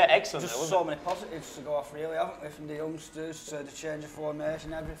 Yeah, excellent. Just so many positives to go off, really, haven't we, from the youngsters to the change of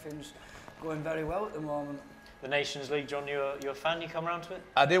formation. Everything's going very well at the moment. The Nations League, John, you're a fan? You come around to it?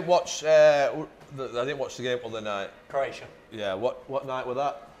 I didn't watch the game other night. Croatia. Yeah, what night was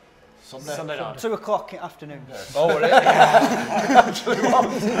that? Sunday night. 2 o'clock afternoon. Oh, were it? Actually,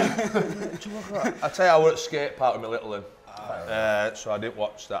 I tell you, I was at skate park with my little one, so I didn't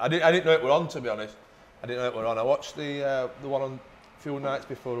watch that. I didn't know it were on, to be honest. I didn't know it were on. I watched the one on a few nights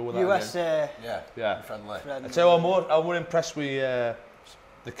before. USA. Yeah. Friendly. I tell you, I'm more impressed with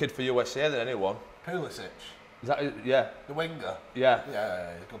the kid for USA than anyone. Pulisic. Is that yeah? The winger. Yeah.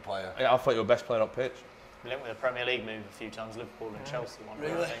 Yeah, he's a good player. Yeah, I thought you were best player on pitch. We linked with a Premier League move a few times, Liverpool and Chelsea one.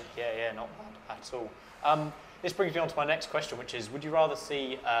 Really? I think. Yeah, not bad at all. This brings me on to my next question, which is, would you rather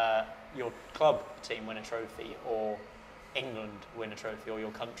see your club team win a trophy or England win a trophy, or your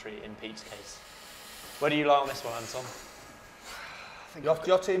country in Pete's case? Where do you lie on this one, Anton?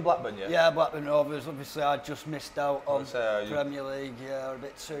 Your team Blackburn, yeah? Yeah, Blackburn Rovers. Obviously, I just missed out on So, Premier League. Yeah, a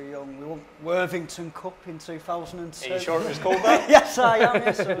bit too young. We won Worthington Cup in 2002. Are you sure it was called that? Yes, I am.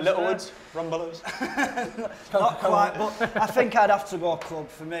 Yes, I was Littlewoods, Rumbelows. Not quite, but I think I'd have to go club.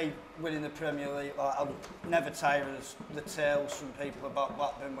 For me, winning the Premier League, like, I'll never tire of the tales from people about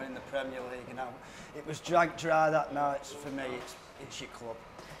Blackburn winning the Premier League. And it was dragged dry that night. So for me, it's your club.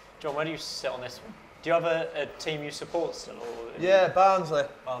 John, where do you sit on this one? Do you have a team you support still? Or Yeah, Barnsley.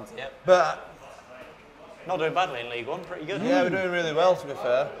 Barnsley, yeah. But Not doing badly in League One, pretty good. yeah, we're doing really well, to be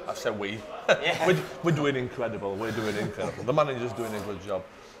fair. I said we. Yeah. we're doing incredible. We're doing incredible. The manager's doing a good job.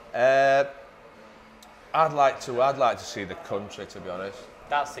 I'd like to see the country, to be honest.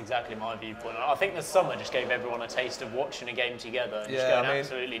 That's exactly my viewpoint. I think the summer just gave everyone a taste of watching a game together and just going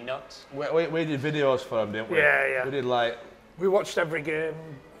absolutely nuts. We did videos for them, didn't we? Yeah. We did like We watched every game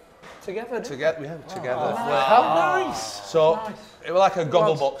together. together. How nice. So Nice. it was like a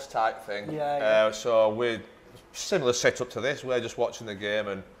gogglebox type thing. Yeah. So we're similar setup to this. We're just watching the game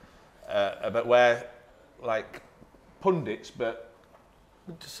and but we're like pundits, but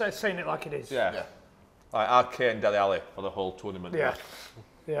Just saying it like it is. yeah. Like Arcane Dele Alli for the whole tournament. Yeah.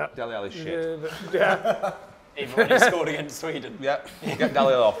 Dele Alli shit. Yeah. Even when he scored against Sweden. Yeah, get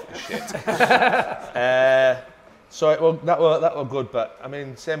Dele off. Shit. So that were good, but I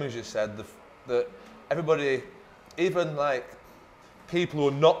mean, same as you said, the everybody, even like people who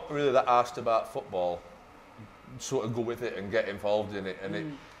are not really that asked about football, sort of go with it and get involved in it,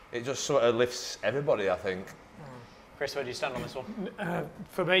 and it just sort of lifts everybody, I think. Chris, where do you stand on this one?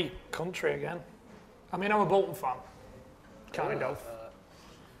 For me, country again. I mean, I'm a Bolton fan, kind of.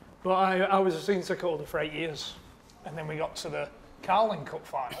 But I was a season ticket holder for 8 years, and then we got to the Carling Cup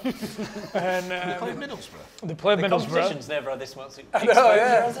final. And They played Middlesbrough. they played The Middlesbrough, competition's never had this much know, exposure,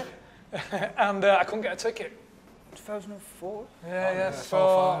 yeah. has it? and I couldn't get a ticket. 2004. Yeah. So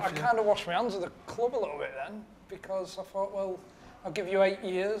 4-5, I kind of washed my hands of the club a little bit then, because I thought, well, I'll give you 8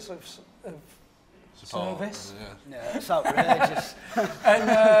 years of service Yeah, it's outrageous.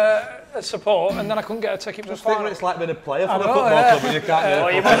 and support, and then I couldn't get a ticket for the Just think final. what it's like being a player for I the know, football yeah. club when you can't Well,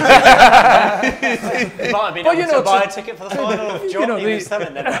 get you might have been Well, able you know, to buy to- a ticket for the final if John know, he the- was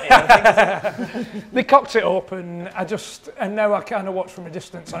selling them. I think. They cocked it up, and and now I kind of watch from a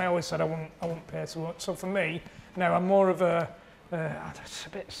distance. And I always said I wouldn't pay to watch. So for me, now I'm more of a. It's a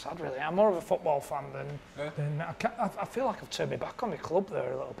bit sad, really. I'm more of a football fan than I feel like I've turned my back on my club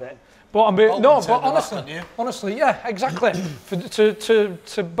there a little bit. But I'm Bolton but turned their back on you. honestly, yeah, exactly.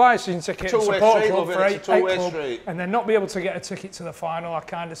 to buy a season ticket and Two-way support a street, club love for it. It's a two-way club, street. and then not be able to get a ticket to the final, I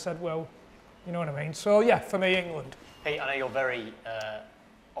kind of said, well, you know what I mean. So yeah, for me, England. Pete, I know you're very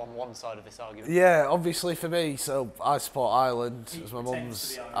on one side of this argument. Yeah, obviously for me, so I support Ireland, as my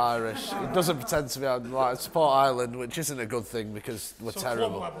pretends to mum's be Irish. It doesn't pretend to be, like, I support Ireland, which isn't a good thing because we're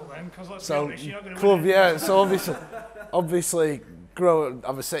terrible. Club level then, because let's be So, honest, you're not going to club, win it. yeah, so obviously,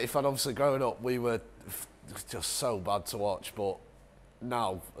 I'm a City fan, obviously growing up, we were just so bad to watch, but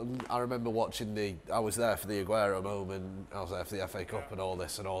now, I remember watching I was there for the Aguero moment, I was there for the FA Cup and all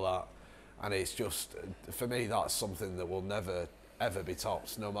this and all that, and it's just, for me, that's something that will never, ever be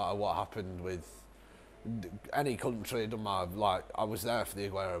topped, no matter what happened with any country, it doesn't matter, like, I was there for the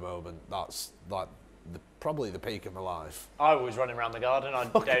Aguero moment, that's, like, probably the peak of my life. I was running around the garden. I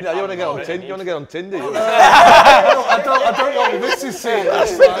don't. Yeah, you want to get on Tinder? You want to get on Tinder? I don't know what this is saying. I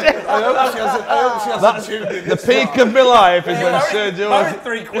hope she hasn't tuned in. The peak of my life is when Sergio.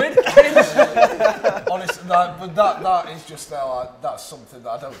 £3 quid. Honestly, but that is just that's something that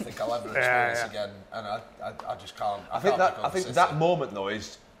I don't think I'll ever experience again, and I just can't. I think that moment though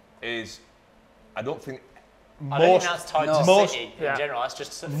is I don't think. I don't think that's tied to City in general. That's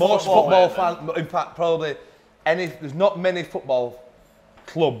just most football fans. In fact, probably there's not many football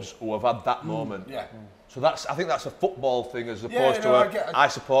clubs who have had that moment. Yeah. So I think that's a football thing as opposed to I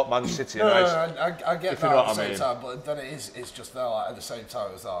support Man City. I get that at the same mean. time, but then it's just there. Like, at the same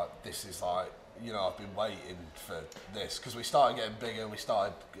time, it's like this is like I've been waiting for this because we started getting bigger. We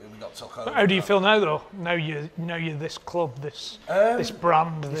got took over. How do you feel now, though? Now you're this club, this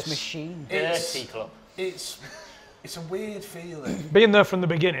brand, this machine. dirty club. It's a weird feeling being there from the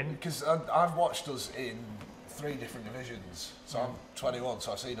beginning. because I've watched us in 3 different divisions. So I'm 21,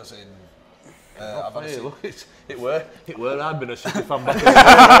 so I've seen us in. I've had a Hey, se- look, it were I'd been a City fan back.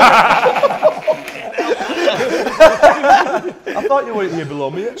 I thought you were here below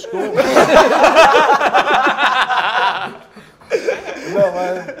me at school.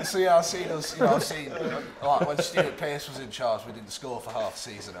 So yeah, I've seen us. I've seen like when Stuart Pearce was in charge, we didn't score for half the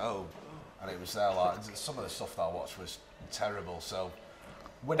season at home, and it was there. Like some of the stuff that I watched was terrible. So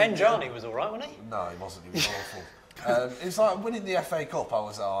Ben Jarney was all right, wasn't he? No, he wasn't. He was awful. It's like winning the FA Cup. I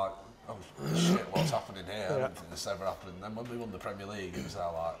was like, oh shit, what's happening here? I don't think this ever happened. And then when we won the Premier League, it was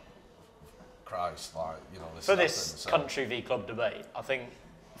like, Christ, this. For this country v club debate, I think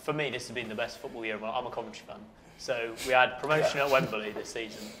for me this has been the best football year. I'm a Coventry fan, so we had promotion at Wembley this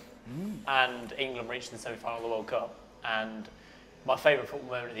season, and England reached the semi-final of the World Cup. And my favourite football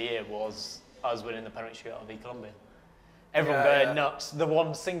moment of the year was us winning the penalty shootout v Colombia. Everyone going nuts. The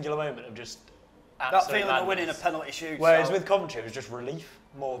one singular moment of just that feeling of winning a penalty shoot. Whereas with Coventry, it was just relief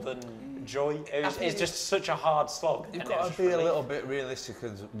more than joy. It's just such a hard slog. You've got to be a little bit realistic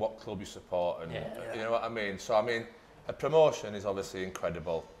as what club you support, and you know what I mean. So I mean, a promotion is obviously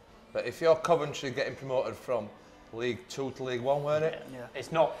incredible, but if you're Coventry getting promoted from League 2 to League 1, weren't it? Yeah.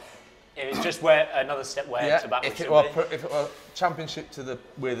 It's not. It's just another step to back. If it were Championship to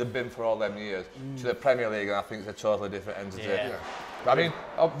where they've been for all them years to the Premier League, I think it's a totally different entity. Yeah. But I mean,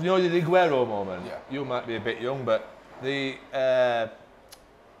 you know the Aguero moment. Yeah. You might be a bit young, but the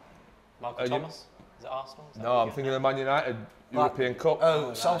Michael Thomas? Is it Arsenal? no, I'm thinking of the Man United European Cup.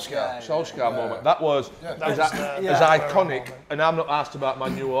 Oh, Solskjaer. Solskjaer moment. That was as iconic, and I'm not asked about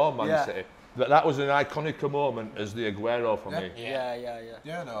Man U or Man City. But that was an iconic moment as the Aguero for me. Yeah.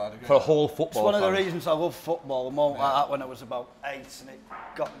 Yeah, no, I'd agree. For a whole football. It's one of the fans. reasons I love football. A moment like that when I was about 8 and it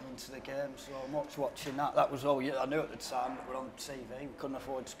got me into the game so much watching that. That was all I knew at the time that we're on TV. We couldn't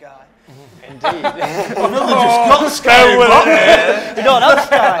afford Sky. Indeed. got Sky. You don't have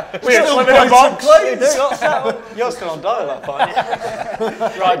Sky. We're still living in a box. You You're still on dial-up, aren't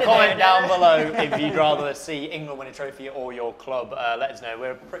you? Right, comment down below if you'd rather see England win a trophy or your club. Let us know.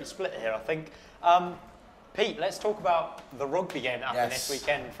 We're pretty split here, I think. Pete, let's talk about the rugby game that happened this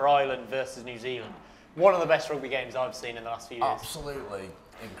weekend for Ireland versus New Zealand. One of the best rugby games I've seen in the last few years. Absolutely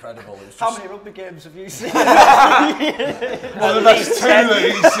incredible. It was How many rugby games have you seen? Well, the best 2 that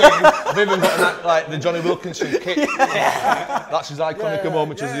he's seen. I've even got like the Johnny Wilkinson kick. That's his iconic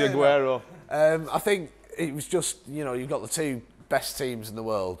moment as the Aguero. I think it was just, you've got the 2 best teams in the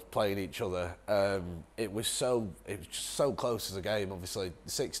world playing each other. It was just so close as a game. Obviously,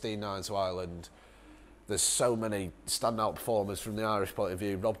 16-9 to Ireland. There's so many standout performers from the Irish point of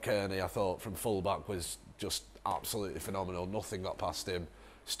view. Rob Kearney, I thought, from fullback was just absolutely phenomenal. Nothing got past him.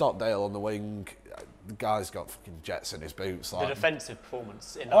 Stockdale on the wing. The guy's got fucking jets in his boots. The defensive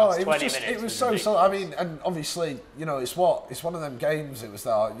performance in the last 20 minutes. It was so. I mean, and obviously, it's one of them games. It was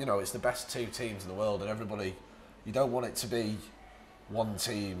that it's the best 2 teams in the world, and everybody. You don't want it to be one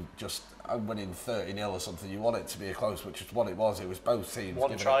team just winning 30-0 or something. You want it to be a close, which is what it was. It was both teams.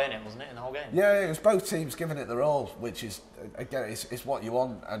 One try in it, wasn't it, in the whole game? Yeah, it was both teams giving it their all, which is again, it's what you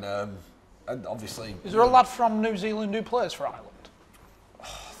want, and obviously. Is there a lad from New Zealand who plays for Ireland?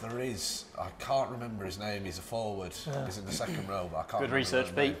 There is. I can't remember his name. He's a forward. He's in the second row, but I can't. Good remember research,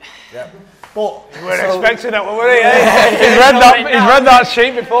 his Pete. name. Yeah, but We weren't expecting it, were we? He's read that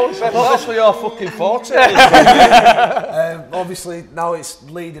sheet before. Obviously, you're fucking 40. obviously now it's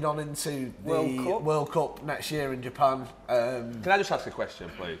leading on into the World Cup next year in Japan. Can I just ask a question,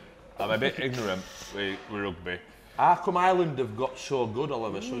 please? I'm a bit ignorant with rugby. How come Ireland have got so good all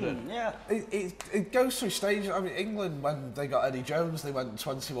of a sudden? Yeah. It goes through stages. I mean, England, when they got Eddie Jones, they went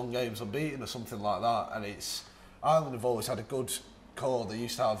 21 games unbeaten or something like that. And Ireland have always had a good core. They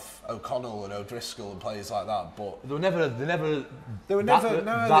used to have O'Connell and O'Driscoll and players like that, but They were never. they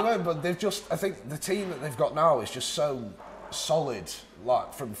weren't. But they've just. I think the team that they've got now is just so solid,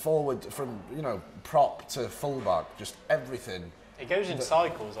 like from forward, from prop to fullback, just everything. It goes in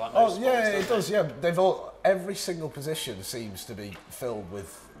cycles, like most sports, it does. Yeah, every single position seems to be filled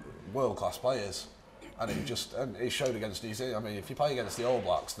with world-class players. And it showed against New Zealand. I mean, if you play against the All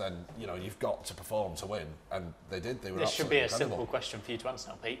Blacks, then you've got to perform to win, and they did. They were. This should be a incredible. simple question for you to answer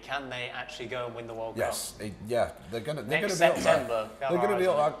now, Pete. Can they actually go and win the World Yes, Cup? they're going to be Next up there. September. They're going to be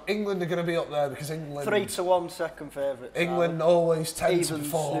up there. England are going to be up there because England. 3-1 second favourite. England always tend to Evens,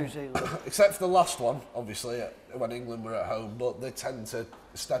 perform, New Zealand. except for the last one, obviously, when England were at home. But they tend to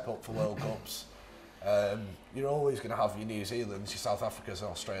step up for World Cups. You're always going to have your New Zealands, your South Africas,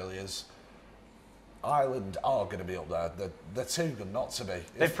 and Australias. Ireland are going to be up there. They're too good not to be.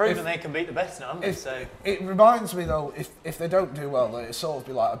 They've proven they can beat the best now, haven't they? So it reminds me though, if they don't do well, then it'll sort of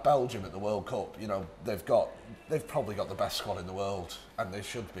be like a Belgium at the World Cup. They've probably got the best squad in the world, and they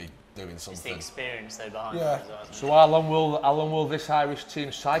should be doing something. it's the experience though behind Yeah. it as well, isn't it? So how long will this Irish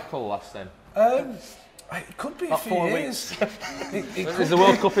team cycle last then? It could be About a few 4 years. Is the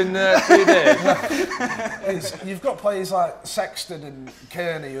World Cup in 3 days? You've got players like Sexton and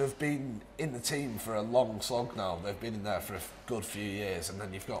Kearney who have been in the team for a long slog now. They've been in there for a good few years, and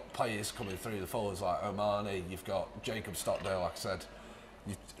then you've got players coming through the forwards like Omani. You've got Jacob Stockdale, like I said.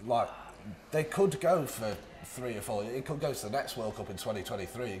 They could go for 3 or 4. It could go to the next World Cup in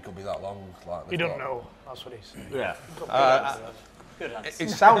 2023. It could be that long. You don't know. That's what he's saying. Yeah. Good answer. It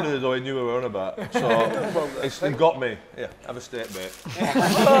sounded as though he knew what we were on about. So it got me. Yeah, have a steak, mate.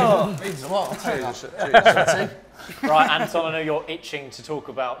 Means a lot. I'll take that. Cheers. Right, Anton, I know you're itching to talk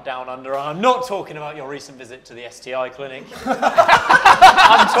about Down Under. I'm not talking about your recent visit to the STI clinic.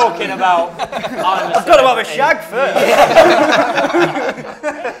 I'm talking about... I've got to have a shag first.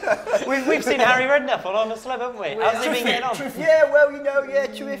 We've seen Harry Redknapp on the Celeb, haven't we? How's he been getting on? Yeah, well,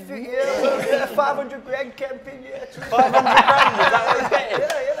 terrific, yeah, 500 grand camping, yeah, terrific. 500 grand, is that what he's getting?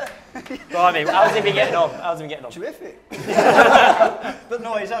 Yeah. Blimey, how's he been getting on? Terrific. But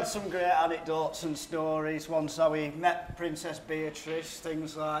no, he's had some great anecdotes and stories. Once how he met Princess Beatrice,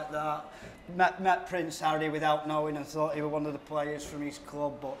 things like that. Met Prince Harry without knowing and thought he was one of the players from his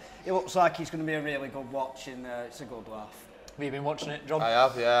club. But it looks like he's going to be a really good watch, and it's a good laugh. Have you been watching it, John? I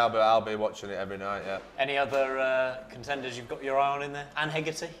have, yeah, but I'll be watching it every night, yeah. Any other contenders you've got your eye on in there? Anne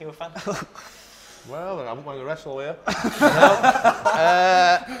Hegarty, you a fan? Well, then I won't want to wrestle here.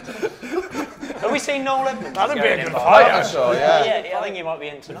 Have we seen Noel Edmonds? That'd be going a in good by? fight. So, yeah. Yeah, I think he might be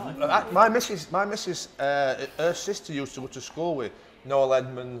in tonight. My missus, her sister used to go to school with Noel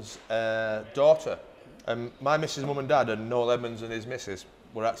Edmonds' daughter. And my missus' mum and dad and Noel Edmonds and his missus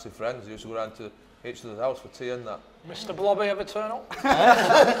were actually friends. They used to go around to each other's house for tea and that. Mr. Blobby ever turn up?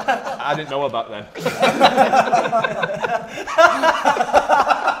 I didn't know about then.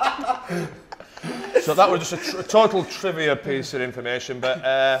 So that was just a total trivia piece of information,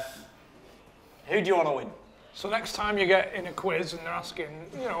 but... Who do you want to win? So next time you get in a quiz and they're asking,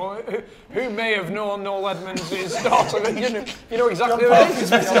 who may have known Noel Edmonds' daughter, you know exactly who it is.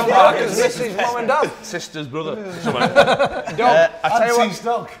 Jon Parkin's missus, mum and dad. Sister's brother. Dog.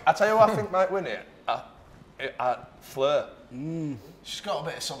 I tell you what I think might win it. Fleur. She's got a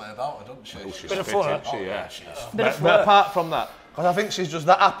bit of something about her, doesn't she? She's Bit of fit, flirt. isn't she? Yeah. She is. But apart from that, because I think she's just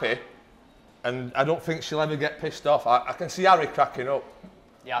that happy, and I don't think she'll ever get pissed off. I can see Harry cracking up.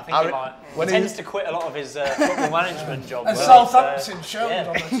 Yeah, I think he might. He tends to quit a lot of his football management job. And well, Southampton showed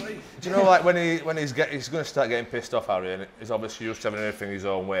on the tweet. Do you know, like when he's going to start getting pissed off, Harry, and he's obviously used to having everything his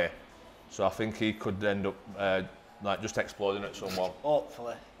own way. So I think he could end up like just exploding at someone.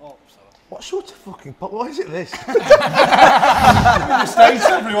 Hopefully. What sort of fucking what is it this? Mistakes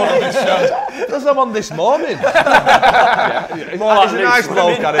everyone on this show. Because I'm on this morning. More like He's a nice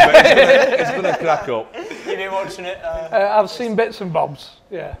bloke, Harry, but he's going to crack up. You've been watching it? I've seen bits and bobs,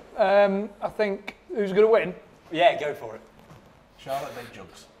 yeah. I think, who's going to win? Yeah, go for it. Charlotte Big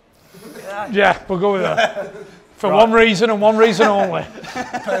Jugs. Yeah, we'll go with that. For one reason and one reason only.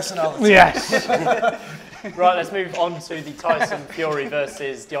 Personality. Yes. Right, let's move on to the Tyson Fury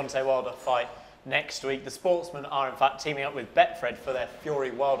versus Deontay Wilder fight next week. The Sportsmen are in fact teaming up with Betfred for their Fury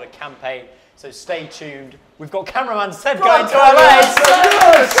Wilder campaign, so stay tuned. We've got cameraman Seb going to LA.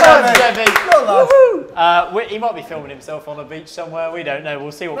 He might be filming himself on a beach somewhere. We don't know.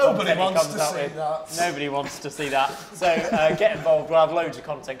 We'll see what content he comes out with. Nobody wants to see that. So get involved. We'll have loads of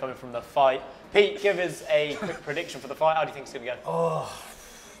content coming from the fight. Pete, give us a quick prediction for the fight. How do you think it's going to go? Oh,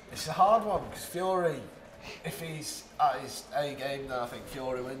 it's a hard one because Fury, if he's at his A game, then I think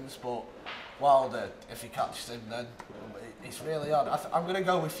Fury wins. But Wilder, if he catches him, then it's really hard. I'm going to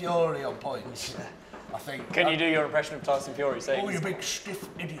go with Fury on points. I think. Can you do your impression of Tyson Fury saying? Oh, you big stiff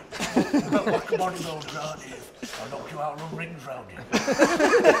idiot! Don't like a bodybuilder around here. I'll knock you out and run rings round you.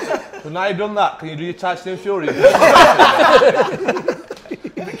 So now you've done that, can you do your Tyson Fury? You big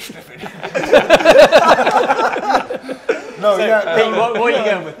stiff idiot. No, So, yeah. Pete, what are you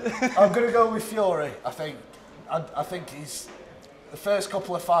going with? I'm going to go with Fury. I think he's. The first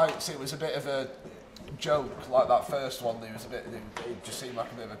couple of fights, it was a bit of a joke. Like that first one, it just seemed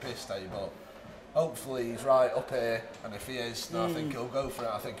like a bit of a piss day. But hopefully he's right up here, and if he is, then I think he'll go for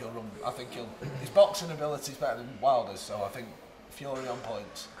it. I think he'll run. His boxing ability is better than Wilder's, so I think Fury on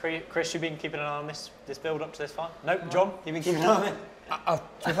points. Chris, you've been keeping an eye on this build up to this fight? Nope. John, you've been keeping an eye on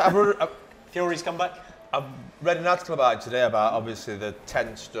it? Fury's come back. I've read an article about it today about obviously the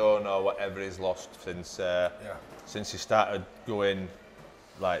 10 stone or whatever he's lost since he started going,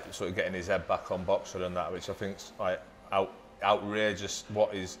 like sort of getting his head back on boxer and that, which I think's like outrageous.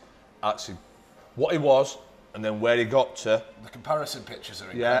 What he was and then where he got to. The comparison pictures are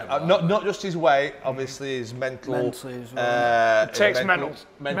incredible. Yeah, not just his weight, obviously his mental. Mentally as well. It takes mental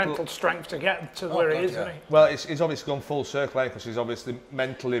strength to get to where he is, doesn't he? Well, he's obviously gone full circle because he's obviously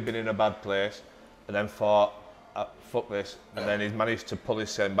mentally been in a bad place and then thought, fuck this, and then he's managed to pull his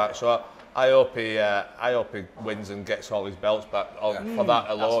same back. So I hope he wins and gets all his belts back for that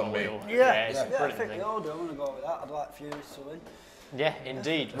alone. I think they all do. I'm going to go with that. I'd like Fury to win. Yeah,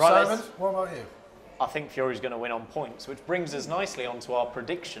 indeed. Right, Simon, what about you? I think Fury's going to win on points, which brings us nicely onto our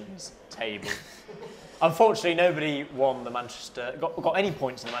predictions table. Unfortunately, nobody won got any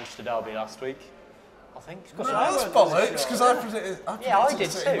points in the Manchester derby last week. I think. No, that's bollocks, because I predicted. I did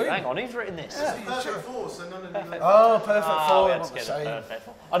too. Hang on, who's written this? Perfect four, so none of you. Oh, perfect four. We had to get a perfect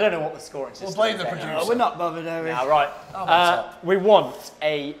four. I don't know what the scoring system is. We'll blame the producer. We're not bothered, are we? Now, right. We want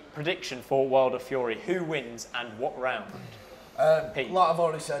a prediction for Wilder Fury. Who wins and what round? Like I've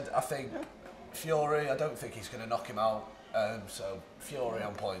already said, I think Fury. I don't think he's going to knock him out. So Fury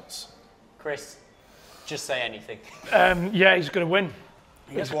on points. Chris, just say anything. Yeah, he's going to win.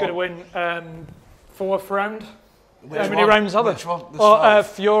 He's going to win. Fourth round. How many rounds are there? Which one?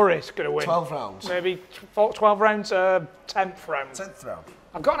 Fury's going to win. 12 rounds. Maybe 12 rounds, 10th round. 10th round.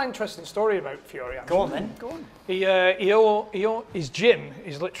 I've got an interesting story about Fury. Actually. Go on then. Go on. His gym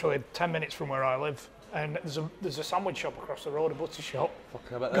is literally 10 minutes from where I live. And there's a sandwich shop across the road, a butcher shop.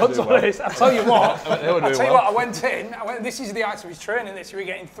 God's honest. I tell you what. I went in. This is the height of his training. You were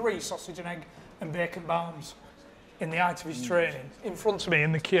getting 3 sausage and egg and bacon bars in the height of his training in front of me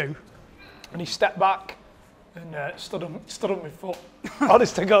in the queue. And he stepped back and stood on my foot.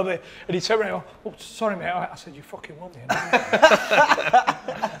 Honest to God, and he turned around and went, "Oh, sorry, mate." I said, "You fucking won me." I'll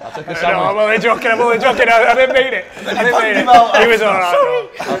take a sandwich. No, I'm only joking. I didn't mean it. He was all right.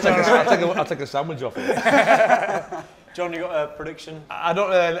 I'll take a sandwich off him. John, you got a prediction? I don't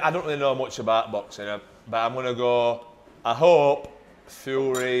really know much about boxing, but I'm going to go. I hope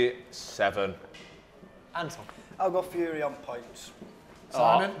Fury 7. Anton. I'll go Fury on points.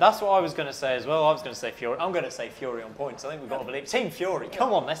 Simon? That's what I was going to say as well. I was going to say Fury. I'm going to say Fury on points. I think we've got to believe. Team Fury,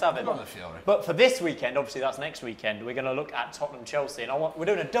 come on, let's have it. Fury. But for this weekend, obviously that's next weekend, we're going to look at Tottenham-Chelsea. And we're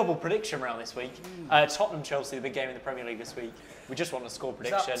doing a double prediction round this week. Tottenham-Chelsea, the big game in the Premier League this week. We just want a score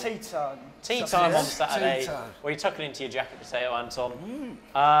prediction. Is that tea time? Tea time on Saturday. Tea time. Where you're tucking into your jacket potato, Anton.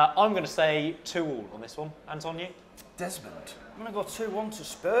 I'm going to say 2-2 on this one. Anton, you? Desmond. I'm going to go 2-1 to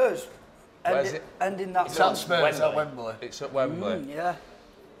Spurs. Where's it? Ending that It's at Spurs at Wembley. It's at Wembley. yeah.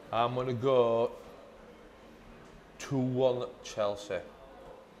 I'm going to go 2-1 Chelsea.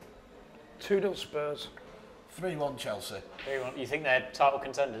 2-0 Spurs. 3-1 Chelsea. You think they're title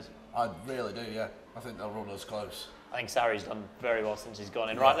contenders? I really do, yeah. I think they'll run us close. I think Sarri's done very well since he's gone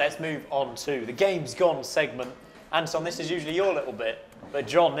in. Right, let's move on to the Game's Gone segment. Anton, this is usually your little bit, but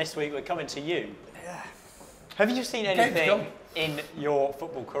John, this week we're coming to you. Yeah. Have you seen anything in your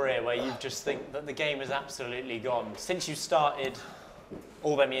football career where you just think that the game is absolutely gone? Since you started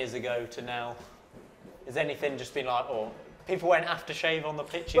all them years ago to now, has anything just been like, oh, people went aftershave on the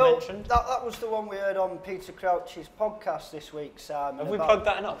pitch you mentioned? That was the one we heard on Peter Crouch's podcast this week, Sam. Have we plugged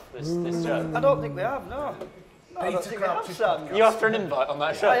that enough, this show? I don't think we have, no. I don't think we have, Sam. You after an invite on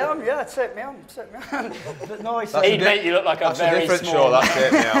that show? I am, yeah, take me on. But no, he'd make you look like a very different small... show, that's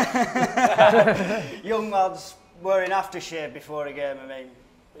it now. young lads wearing aftershave before a game, I mean.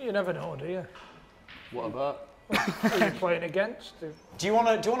 You never know, do you? What about? Who are you playing against? Do you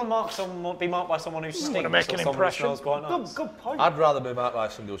want to be marked by someone who stinks make or an someone who impression. smells quite nice? Good point. I'd rather be marked by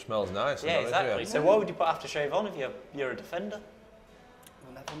somebody who smells nice. Yeah, exactly. So why would you put aftershave on if you're a defender?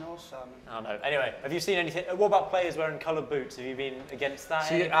 We'll Never know, Simon. I don't know. Anyway, have you seen anything? What about players wearing coloured boots? Have you been against that?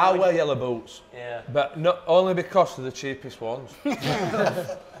 See, I wear yellow boots. Yeah. But not only because they're the cheapest ones.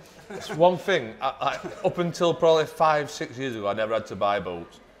 It's one thing. Up until probably 5-6 years ago, I never had to buy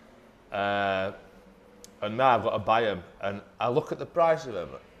boots. And now I've got to buy them. And I look at the price of them,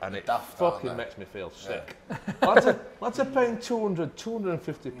 and it fucking makes me feel sick. Lads are paying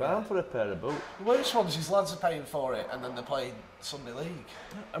 £250 for a pair of boots. The worst ones is lads are paying for it and then they're playing Sunday League.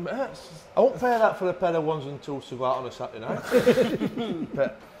 I won't pay that for a pair of 1s and 2s to go out on a Saturday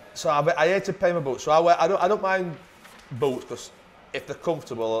night. So I hate to pay my boots. So I don't mind boots because if they're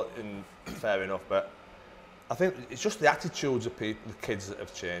comfortable, fair enough. But I think it's just the attitudes of people, the kids that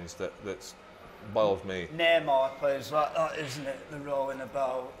have changed that's boils me. Neymar plays like that, isn't it? They're rolling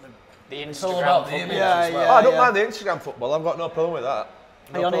about. The It's all about Instagram the image football. as well. Oh, I don't mind the Instagram football. I've got no problem with that.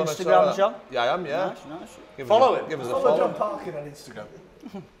 Are you on problem at Instagram, all. John? Yeah, I am. Yeah. Nice. Follow him. Give us a Follow Jon follow. Parkin on Instagram.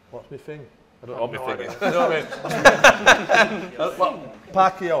 What's my thing? I don't know what my thing is. You know what I mean?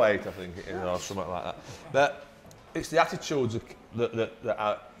 Parky 08, I think it is, or something like that. But it's the attitudes that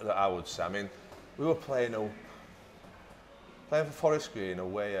I would say. I mean, we were playing for Forest Green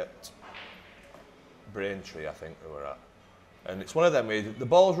away at Braintree, I think we were at. And it's one of them where the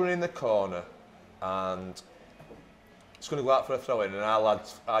ball's running in the corner and it's going to go out for a throw in and our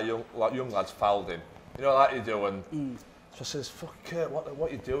young lads fouled him. You know, like you do. And so I says, fuck Kurt, what are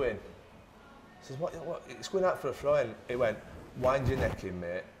you doing? He says, what, it's going out for a throw in. He went, wind your neck in,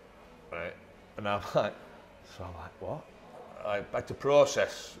 mate. Right? And I'm like, what? I had to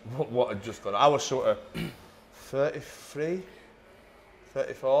process what had just gone on. I was sort of 33,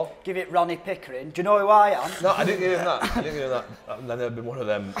 34. Give it Ronnie Pickering. Do you know who I am? No, I didn't give him that. I've never been one of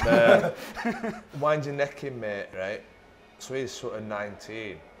them. Wind your neck in, mate, right? So he's sort of 19.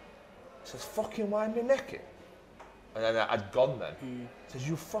 He says, fucking wind my neck in. And then I'd gone then. He says,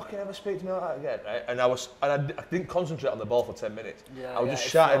 you fucking ever speak to me like that again, right? And I didn't concentrate on the ball for 10 minutes. I was just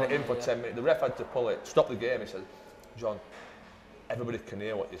shouting it in for 10 minutes. The ref had to pull it, stop the game. He said, John, everybody can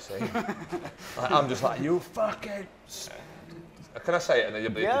hear what you're saying. I'm just like, you fucking... Can I say it? And then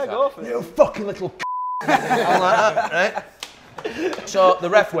you'll be go for it. You fucking little I'm like that, right? So the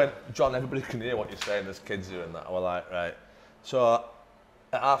ref went, John, everybody can hear what you're saying, there's kids doing that. I was like, right. So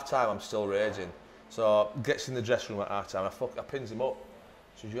at half time, I'm still raging. So gets in the dressing room at half time, I pins him up.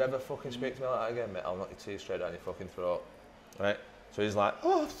 Says, you ever fucking speak to me like that again, mate? I'll knock your teeth straight down your fucking throat. Right? So he's like,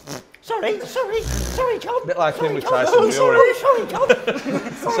 oh, Sorry, John. a bit like him with Tyson Fury. Sorry, John.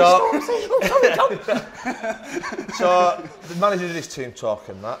 Sorry, John. So the manager did his team talk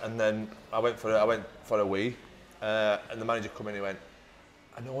and that, and then I went for a wee, and the manager come in and he went,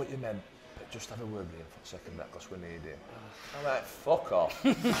 I know what you meant, but just have a word with him for a second, because we need him. I'm like, fuck off. So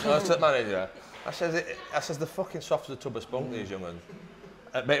I said to the manager, I says the fucking soft as a tub of spunk, these young ones.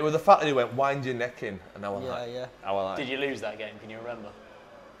 But it was the fact that he went, wind your neck in, and I was like, Did you lose that game? Can you remember?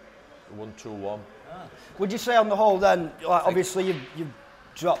 1-2-1. Would you say on the whole then, like obviously you've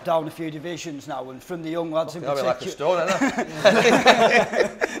dropped down a few divisions now, and from the young lads in I'll be like a particular... stone, innit?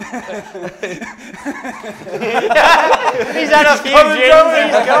 He's had a few gins.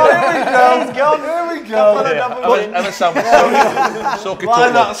 He's gone. Here we go. Emma Sam, soak it Line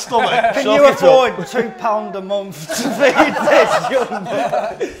up. that stomach. Can you afford £2 a month to feed this young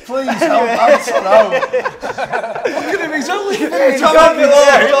man? Please help answer now. Look at him, he's only 30. He's got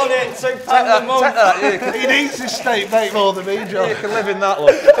it, £2 a month. Take that, He needs his steak mate more than me, John. you can live in that,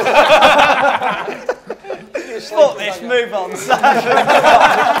 look. Fuck this, move on, Sam.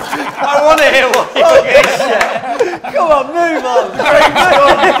 I want to hear what you say. Come on, move on.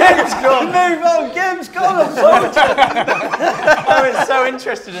 Game's gone. Move on, game's gone. I was so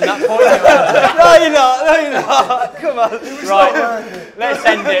interested in that point. No, you're not. Come on. Right, let's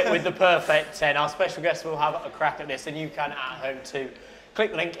end it with the perfect 10. Our special guest will have a crack at this, and you can at home too.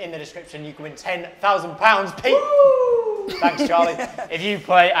 Click the link in the description. You can win £10,000, Pete. Thanks, Charlie. If you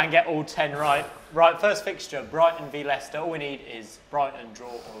play and get all 10 right. Right, first fixture, Brighton v Leicester. All we need is Brighton draw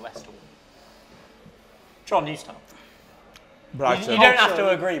or Leicester win. John, you start. Brighton. You don't have to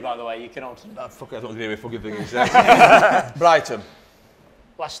agree, by the way. You can alternate. Fuck, I don't agree with fucking things. Brighton.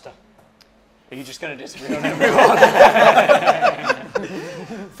 Leicester. Are you just going to disagree on everyone?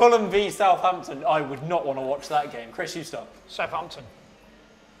 Fulham v Southampton. I would not want to watch that game. Chris, you start. Southampton.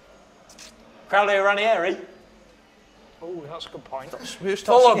 Crowley or Ranieri? Oh, that's a good point.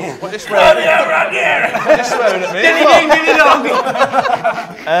 Fulham. What are you swearing at me?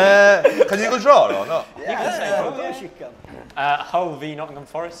 Can you go draw or not? Of course you can. Hull v Nottingham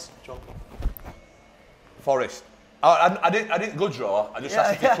Forest. John. Forest. I didn't go draw. I just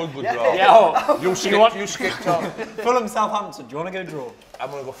asked if you could go draw. Yeah, oh, You skipped on. Fulham, Southampton. Do you want to go draw? I'm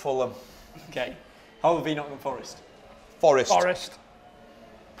going to go Fulham. Okay. Hull v Nottingham Forest. Forest.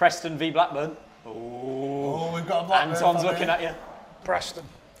 Preston v Blackburn. Oh, we've got a Blackburn. Anton's looking at you. Preston.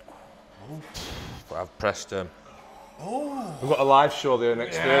 But I've Preston. Oh. We've got a live show there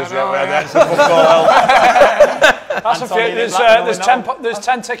next Thursday. No, Where there's a football. That's a few. There's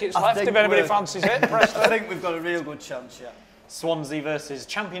 10 tickets left if anybody fancies it. Preston. I think we've got a real good chance, yeah. Swansea versus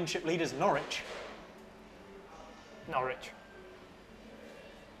Championship leaders Norwich. Norwich.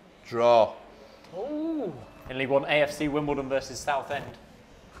 Draw. Ooh. In League One, AFC Wimbledon versus Southend.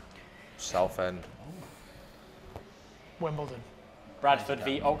 Southend. Wimbledon. Bradford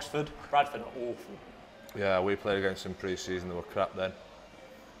v Oxford. Bradford are awful. Yeah, we played against them pre-season. They were crap then.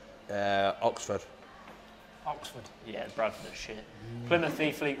 Oxford. Oxford. Yeah, Bradford are shit. Plymouth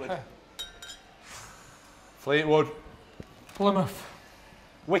v Fleetwood. Fleetwood. Plymouth.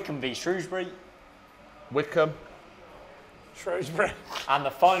 Wickham v Shrewsbury. Wickham. Shrewsbury. And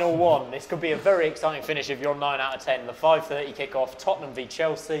the final one, this could be a very exciting finish if you're 9 out of 10. The 5:30 kick-off, Tottenham v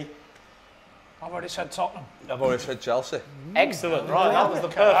Chelsea. I've already said Tottenham. I've already said Chelsea. Excellent, right, that was the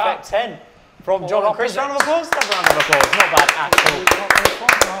perfect 10. From Jon and Chris, round of applause. Have a round of applause, not bad at all.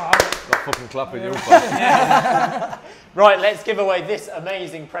 Not fucking clapping you, pal. Right, let's give away this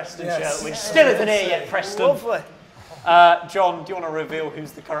amazing Preston shirt, which still isn't here yet, Preston. Lovely. Jon, do you want to reveal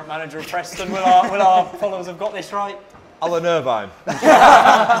who's the current manager of Preston? Will our followers have got this right? Alan Irvine.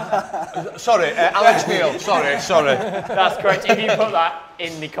 Sorry, Alex Neil. Sorry. That's correct. If you put that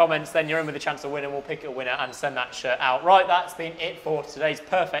in the comments, then you're in with a chance of winning. We'll pick a winner and send that shirt out. Right, that's been it for today's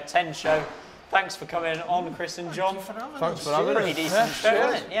Perfect 10 show. Thanks for coming on, Chris and Jon. Thanks for having us. Pretty decent show,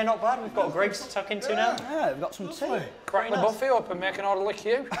 isn't it? Yeah, not bad. We've got Greg's to tuck into now. Yeah, we've got some tea. Cracking the buffet up and making order lick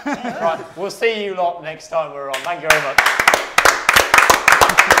you. Right, we'll see you lot next time we're on. Thank you very much.